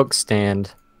put the book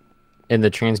stand in the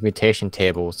transmutation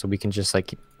table so we can just like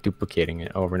keep duplicating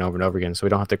it over and over and over again so we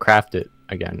don't have to craft it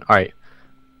again. Alright.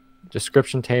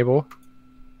 Description table.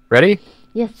 Ready?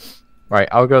 Yes. Alright,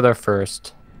 I'll go there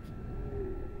first.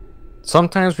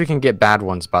 Sometimes we can get bad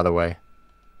ones, by the way.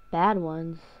 Bad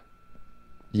ones?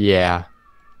 Yeah.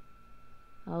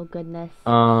 Oh, goodness.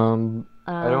 I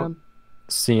don't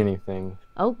see anything.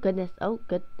 Oh, goodness. Oh,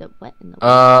 good. What in the world?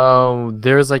 Oh,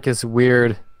 there's like this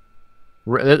weird...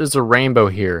 There's a rainbow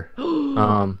here.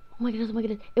 Oh my goodness, oh my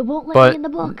goodness. It won't let me in the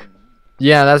book.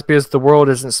 Yeah, that's because the world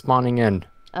isn't spawning in.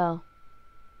 Oh.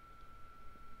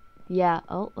 Yeah.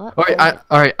 Oh, what?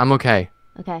 Alright, I'm okay.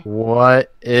 Okay.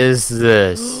 What is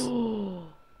this?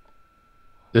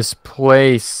 This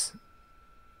place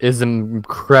is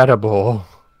incredible.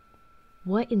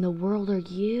 What in the world are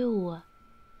you?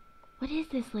 What is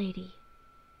this lady?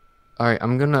 Alright,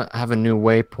 I'm gonna have a new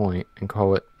waypoint and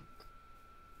call it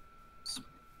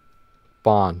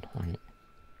spawn. Alright.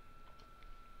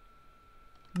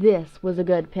 This was a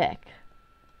good pick.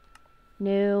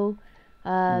 New.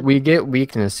 We get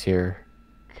weakness here.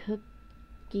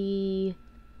 Cookie.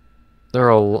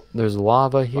 There's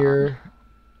lava here.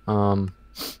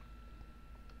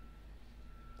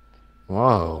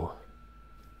 Whoa.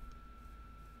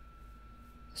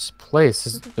 This place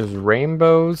there's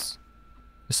rainbows.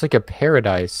 It's like a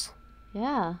paradise.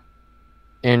 Yeah.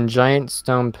 And giant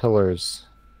stone pillars.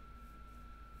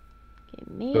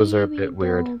 Okay, those are a bit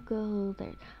weird. Don't go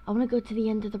there. I want to go to the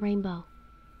end of the rainbow.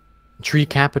 Tree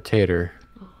capitator.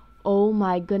 Oh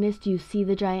my goodness, do you see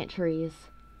the giant trees?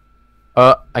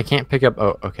 I can't pick up.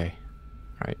 Oh, okay.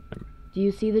 All right. Do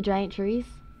you see the giant trees?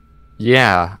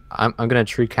 Yeah, I'm gonna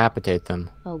tree capitate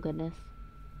them. Oh goodness.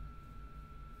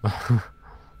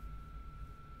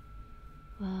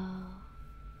 Wow.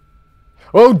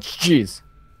 Oh jeez.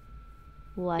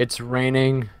 What? It's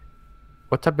raining.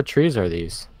 What type of trees are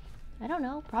these? I don't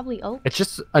know. Probably oak. It's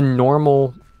just a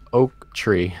normal oak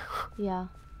tree. Yeah.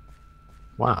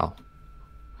 Wow.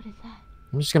 What is that?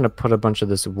 I'm just gonna put a bunch of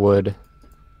this wood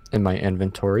in my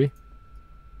inventory.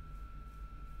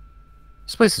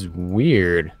 This place is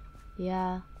weird.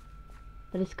 Yeah.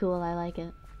 But it's cool. I like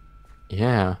it.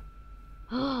 Yeah.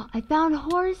 I found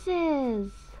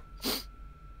horses!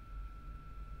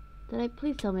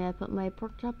 Please tell me I put my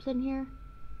pork chops in here?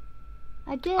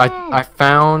 I did! I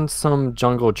found some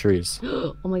jungle trees.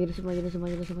 Oh my goodness, oh my goodness, oh my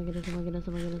goodness, oh my goodness, oh my goodness,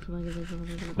 oh my goodness, oh my goodness, oh my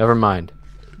goodness. Never mind.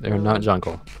 They're not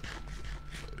jungle.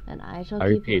 And I shall I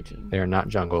keep repeat, looking. they are not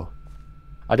jungle.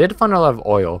 I did find a lot of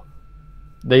oil.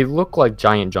 They look like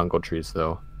giant jungle trees,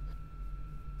 though.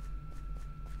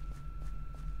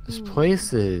 This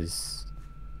place is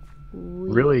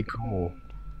really cool.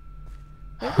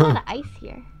 There's a lot of ice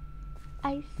here.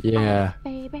 Ice, yeah. ice,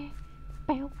 baby.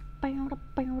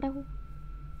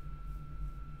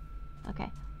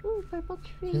 Okay. Ooh, purple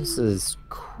tree. This is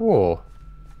cool.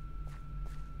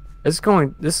 This is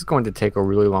going to take a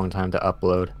really long time to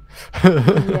upload.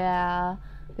 Yeah,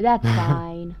 but that's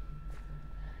fine.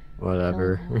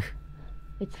 Whatever. Oh,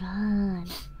 it's fun.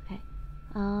 Okay.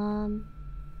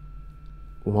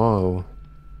 Whoa.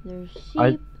 There's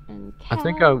sheep and cows. I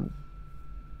think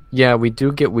yeah, we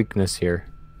do get weakness here.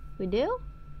 We do?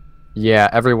 Yeah,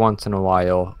 every once in a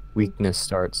while, weakness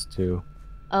starts to.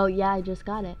 Oh yeah, I just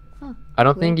got it. Huh. I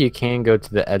don't think you can go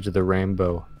to the edge of the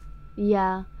rainbow.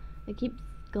 Yeah, it keeps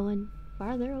going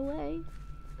farther away.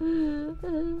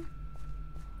 I'm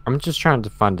just trying to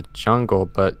find a jungle,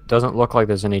 but doesn't look like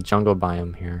there's any jungle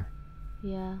biome here.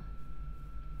 Yeah.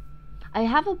 I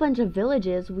have a bunch of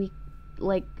villages we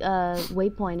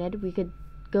waypointed. We could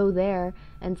go there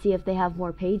and see if they have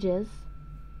more pages.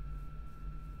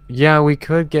 Yeah, we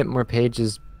could get more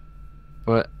pages,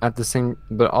 but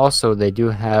but also they do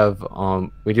have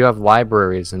we do have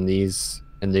libraries in these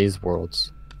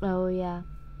worlds. Oh yeah.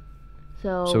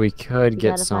 So we could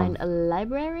get gotta find a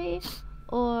library,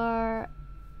 or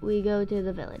we go to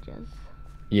the villages.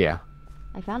 Yeah.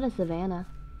 I found a savannah.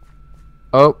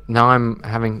 Oh, now I'm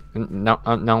having now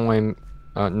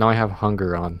I have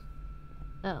hunger on.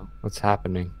 Oh. What's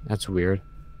happening? That's weird.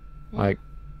 Yeah. Like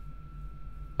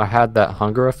I had that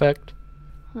hunger effect.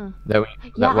 Huh. That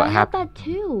yeah, what I happened? had that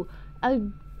too.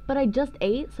 But I just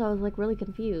ate, so I was like really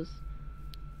confused.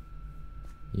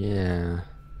 Yeah.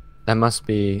 That must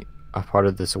be a part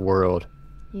of this world.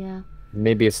 Yeah.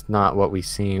 Maybe it's not what we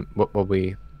see. What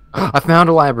we? I found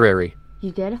a library.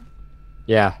 You did?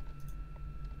 Yeah.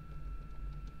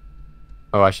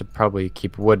 Oh, I should probably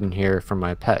keep wood in here for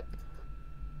my pet.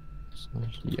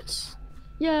 Yes.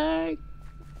 Yay!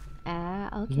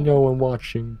 Okay. No one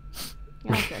watching.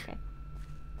 Okay.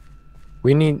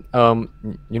 We need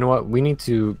you know what? We need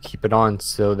to keep it on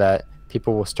so that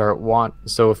people will start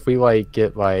so if we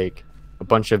get a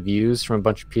bunch of views from a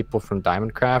bunch of people from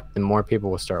Diamondcraft, then more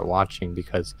people will start watching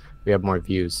because we have more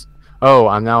views. Oh,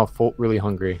 I'm now really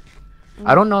hungry.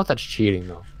 I don't know if that's cheating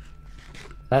though.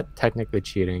 That technically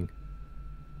cheating.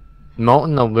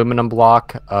 Molten aluminum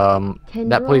block.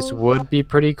 That place would be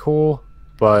pretty cool,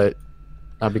 but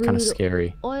that'd be kind of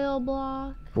scary. Oil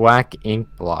block. Black ink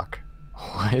block.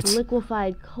 What?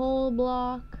 Liquefied coal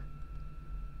block.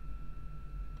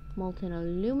 Molten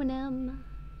aluminum.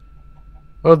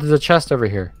 Oh, there's a chest over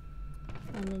here.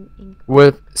 And an ink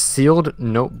with sealed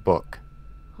notebook.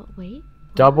 Oh, wait.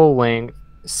 Double length,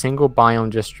 single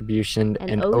biome distribution,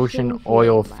 and ocean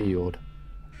oil field.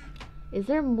 Is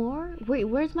there more? Wait,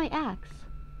 where's my axe?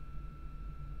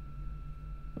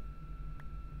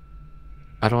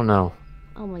 I don't know.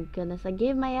 Oh my goodness, I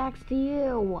gave my axe to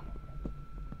you.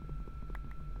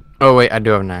 Oh wait, I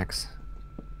do have an axe.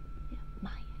 Yeah,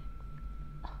 my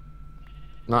axe.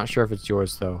 Not sure if it's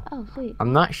yours though. Oh, sweet.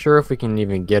 I'm not sure if we can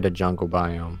even get a jungle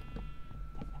biome.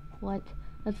 What?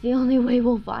 That's the only way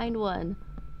we'll find one.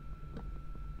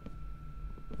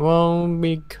 Well,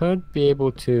 we could be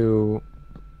able to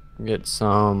get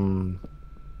some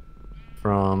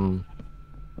from...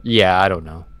 Yeah, I don't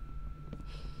know.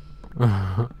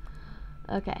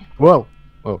 Okay. Whoa!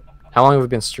 Whoa. How long have we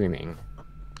been streaming?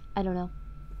 I don't know.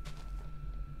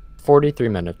 43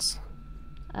 minutes.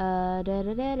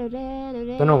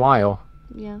 Been a while.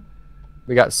 Yeah.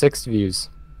 We got 6 views.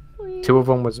 Whee. 2 of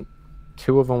them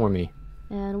were me.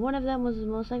 And one of them was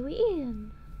most likely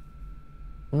Ian.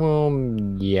 Well,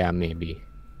 yeah, maybe.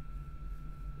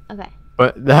 Okay.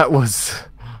 But that was...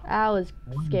 That was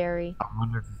scary. I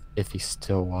wonder if he's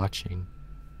still watching.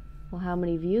 Well, how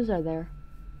many views are there?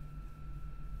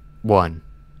 1.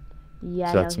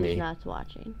 Yeah, So no, that's he's me. not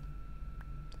watching.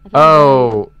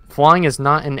 Oh, flying is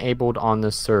not enabled on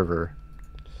this server.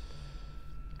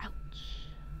 Ouch.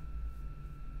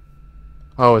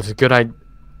 Oh, it's a good idea.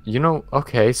 You know,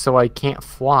 okay, so I can't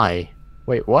fly.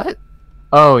 Wait, what?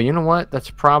 Oh, you know what? That's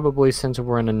probably since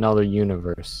we're in another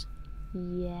universe.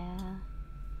 Yeah.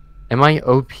 Am I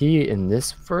OP in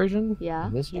this version? Yeah.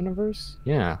 In this universe?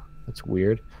 Yeah, that's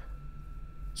weird.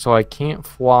 So I can't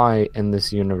fly in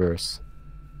this universe.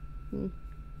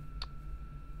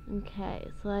 Okay,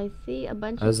 so I see a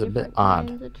bunch That of is a bit different odd.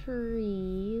 kinds of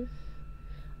trees.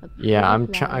 Yeah,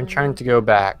 I'm trying to go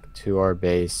back to our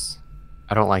base.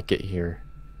 I don't like it here.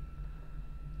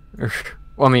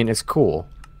 Well, I mean, it's cool.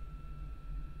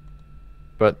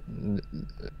 But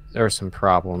there are some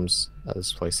problems that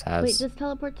this place has. Wait, just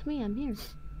teleport to me. I'm here.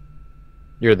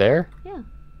 You're there? Yeah.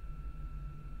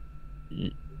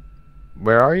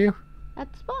 Where are you?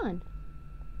 At spawn.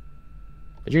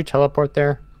 Did you teleport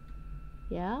there?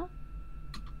 Yeah.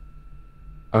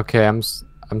 Okay, I'm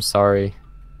sorry.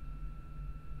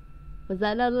 Was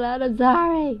that not allowed? I'm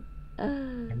sorry.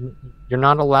 You're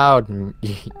not allowed.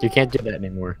 You can't do that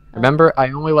anymore. Remember, I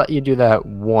only let you do that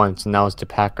once, and that was to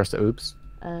pack us. Oops.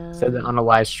 Said that on a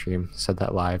live stream. Said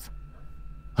that live.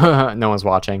 No one's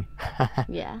watching.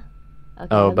 Yeah. Okay,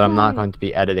 oh, but I'm not going to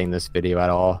be editing this video at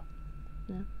all.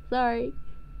 No. Sorry.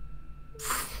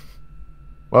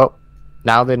 Well,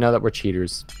 now they know that we're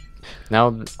cheaters.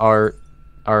 Now our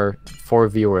 4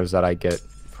 viewers that I get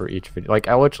for each video, like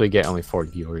I literally get only 4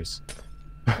 viewers.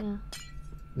 Yeah.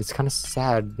 It's kind of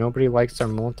sad. Nobody likes our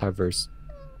multiverse.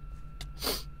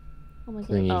 Oh my god.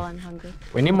 Thingy. Oh, I'm hungry.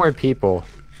 We need more people.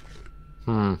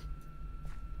 Oh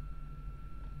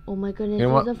my goodness, You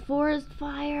know there's a forest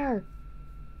fire.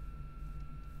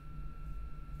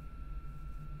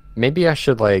 Maybe I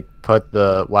should like put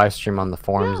the live stream on the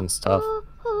forums and stuff.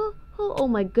 Oh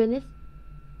my goodness.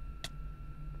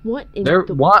 What in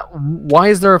why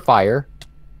is there a fire?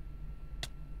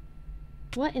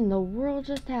 What in the world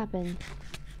just happened?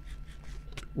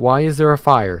 Why is there a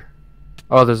fire?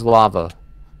 Oh, there's lava.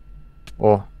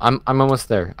 Well, I'm almost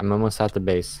there. I'm almost at the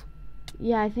base.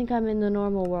 Yeah, I think I'm in the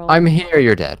normal world. I'm here,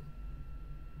 you're dead.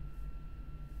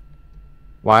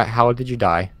 Why? How did you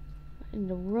die? What in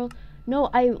the world? No,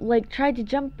 I like tried to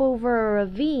jump over a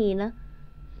ravine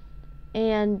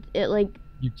and it like...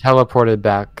 You teleported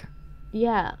back.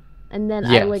 Yeah, and then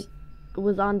yes. I like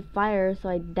was on fire, so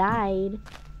I died.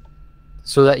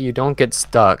 So that you don't get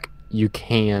stuck, you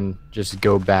can just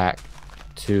go back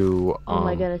to oh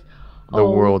my goodness. The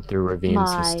world through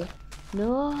ravines and stuff.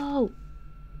 No.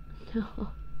 No.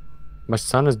 My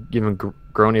son has even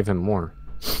grown even more.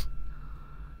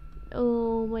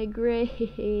 Oh, my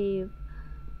grave.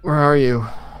 Where are you?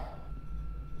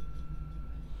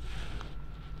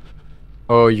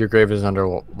 Oh, your grave is under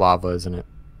lava, isn't it?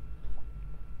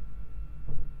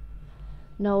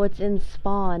 No, it's in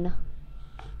spawn.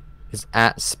 It's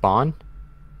at spawn?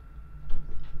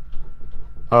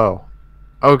 Oh.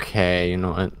 Okay, you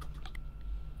know what?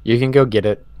 You can go get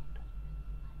it.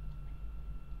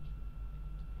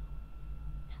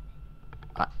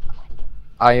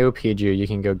 I OP'd you. You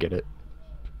can go get it.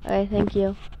 Alright, thank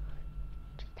you.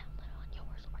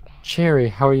 Cherry,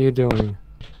 how are you doing?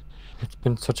 It's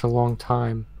been such a long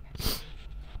time.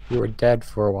 You were dead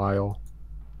for a while.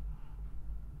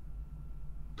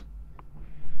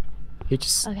 He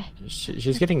just... Okay.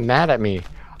 She's getting mad at me.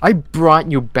 I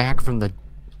brought you back from the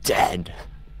dead.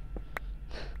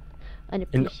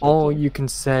 And all you can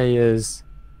say is...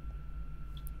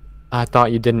 I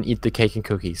thought you didn't eat the cake and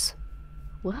cookies.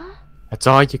 What? That's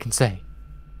all you can say.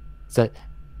 Is that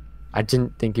I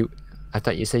didn't think you... I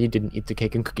thought you said you didn't eat the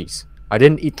cake and cookies. I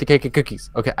didn't eat the cake and cookies.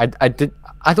 Okay, I did...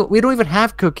 we don't even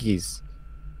have cookies.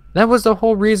 That was the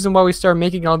whole reason why we started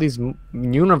making all these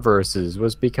universes,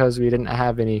 was because we didn't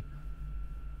have any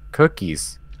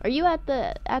cookies. Are you at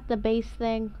the base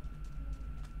thing?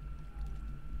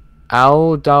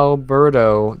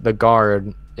 Adalberto, the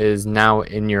guard, is now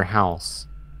in your house.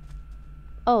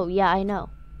 Oh, yeah, I know.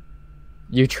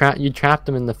 You trapped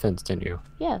him in the fence, didn't you?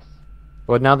 Yes.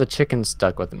 Well, now the chicken's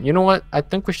stuck with him. You know what? I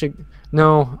think we should...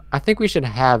 No, I think we should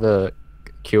have a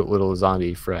cute little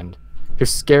zombie friend who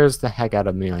scares the heck out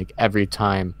of me like every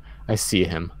time I see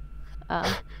him.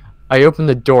 I open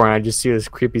the door and I just see this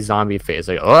creepy zombie face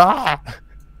like, ah!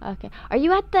 Okay. Are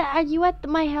you at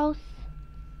my house?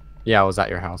 Yeah, I was at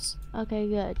your house. Okay,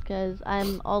 good, because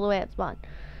I'm all the way at spawn.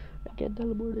 I can't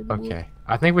teleport anymore. Okay.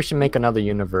 I think we should make another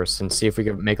universe and see if we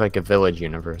can make like a village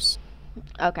universe.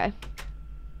 Okay.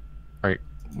 Alright,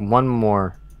 one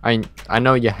more. I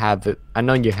know you have it. I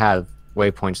know you have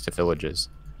waypoints to villages.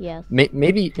 Yes.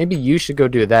 Maybe you should go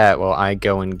do that while I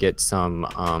go and get some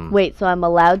Wait, so I'm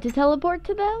allowed to teleport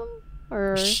to them?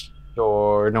 Or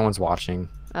sure, no one's watching.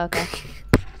 Okay.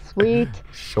 Sweet.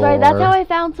 Sure. Sorry, that's how I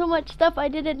found so much stuff I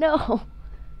didn't know.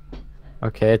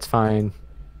 Okay, it's fine.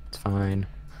 It's fine.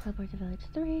 Teleport to village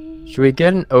 3. Should we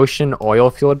get an ocean oil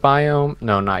field biome?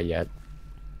 No, not yet.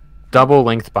 Double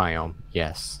length biome.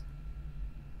 Yes.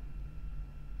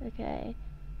 Okay.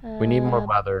 We need more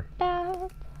leather.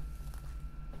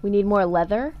 We need more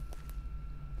leather?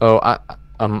 Oh,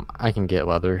 I can get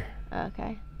leather.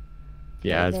 Okay.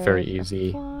 Yeah, so it's very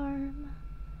easy. Farm.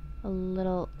 A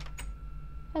little...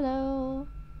 Hello.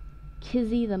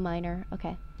 Kizzy the miner.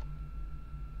 Okay.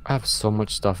 I have so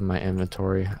much stuff in my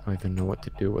inventory. I don't even know what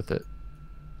to do with it.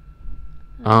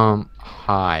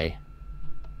 Hi.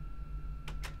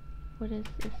 What is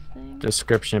this thing?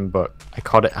 Description book. I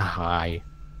called it a hi.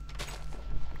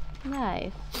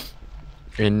 Nice.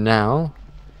 And now...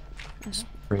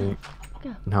 Okay.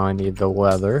 Go. Now I need the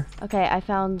leather. Okay, I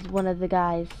found one of the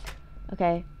guys.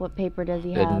 Okay, what paper does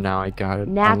he have? And now I got it.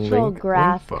 Natural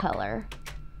grass color.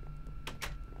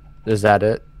 Is that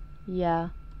it? Yeah.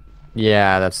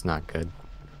 Yeah, that's not good.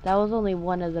 That was only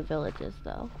one of the villages,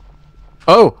 though.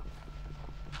 Oh!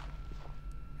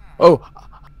 Oh!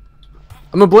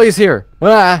 I'm ablaze here!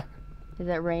 Ah! Is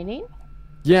it raining?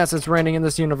 Yes, it's raining in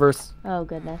this universe. Oh,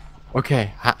 goodness.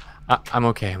 Okay, I'm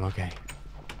okay, I'm okay.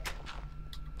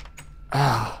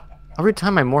 Ah, every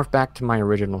time I morph back to my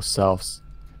original selves,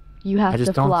 you have to I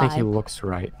just don't think he looks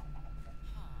right.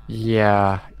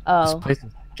 Yeah. Oh. This place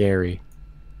is scary.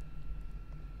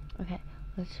 Okay,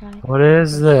 let's try. What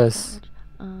is this?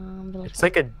 Village. It's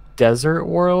like a desert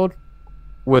world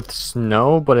with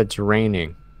snow, but it's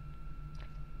raining.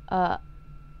 It's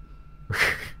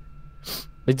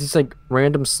just like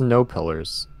random snow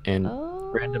pillars and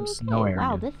random snow areas.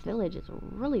 Wow, this village is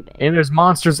really big. And there's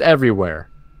monsters everywhere.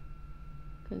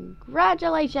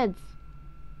 Congratulations!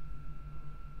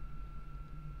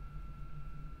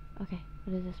 Okay,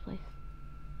 what is this place?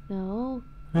 No.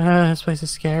 This place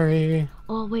is scary.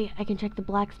 Oh, wait, I can check the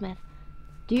blacksmith.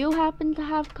 Do you happen to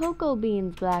have cocoa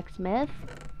beans, blacksmith?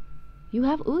 You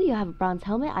have, you have a bronze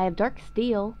helmet. I have dark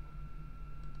steel.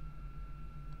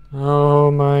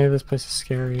 Oh my, this place is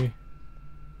scary.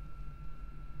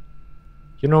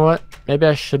 You know what? Maybe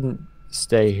I shouldn't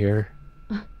stay here.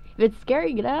 If it's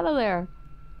scary, get out of there.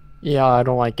 Yeah, I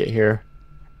don't like it here.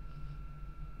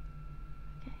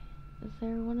 Okay, is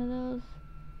there one of those?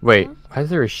 Wait, why is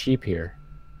there a sheep here?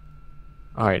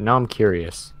 Alright, now I'm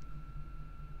curious.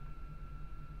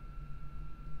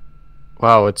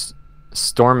 Wow, it's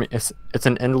storm. It's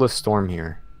an endless storm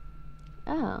here.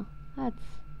 Oh, that's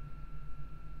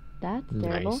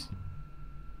terrible. Nice.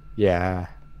 Yeah.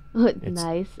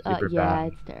 Nice. Yeah,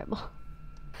 bad. it's terrible.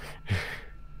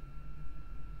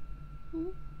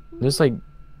 There's like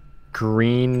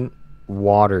green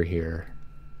water here.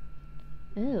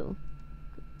 Ew.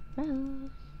 Gross.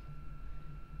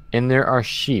 And there are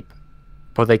sheep,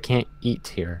 but they can't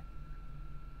eat here.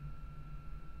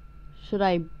 Should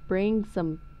I bring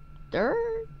some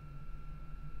dirt?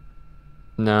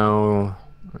 No.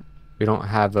 We don't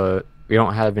have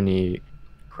any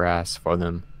grass for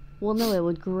them. Well, no, it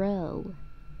would grow.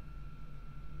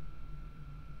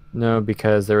 No,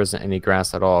 because there isn't any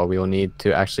grass at all. We will need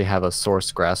to actually have a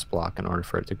source grass block in order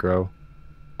for it to grow.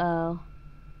 Oh.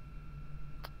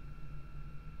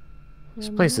 This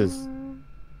place is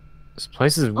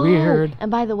weird. And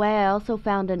by the way, I also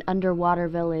found an underwater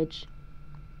village.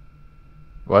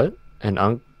 What?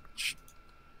 A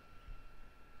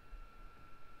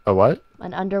what?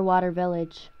 An underwater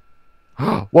village.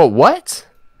 Whoa, what?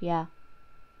 Yeah.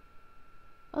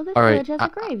 Oh, this All right, village has a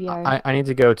graveyard. I need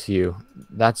to go to you.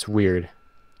 That's weird.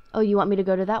 Oh, you want me to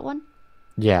go to that one?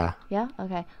 Yeah. Yeah?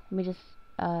 Okay. Let me just,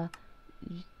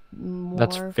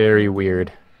 That's very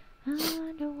weird.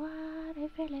 Underwater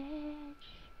village.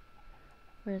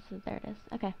 Where is it? There it is.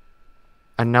 Okay.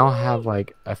 I now have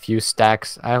like a few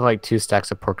stacks. I have like 2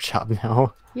 stacks of pork chop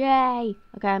now. Yay!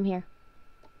 Okay, I'm here.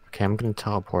 Okay, I'm gonna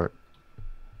teleport.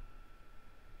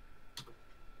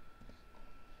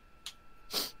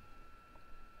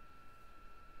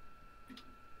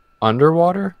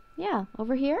 Underwater? Yeah,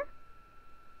 over here.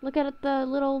 Look at it, the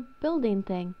little building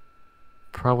thing.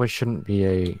 Probably shouldn't be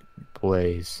a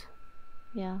blaze.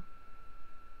 Yeah.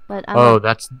 But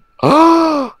that's...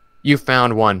 Oh! You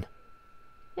found one.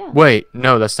 Yeah. Wait,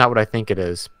 no, that's not what I think it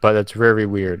is. But that's very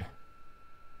weird.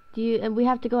 And we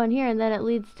have to go in here, and then it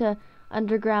leads to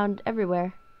underground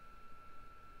everywhere.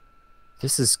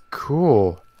 This is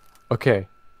cool. Okay.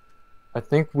 I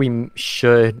think we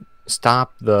should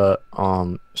stop the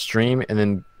stream and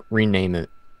then rename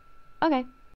it. Okay.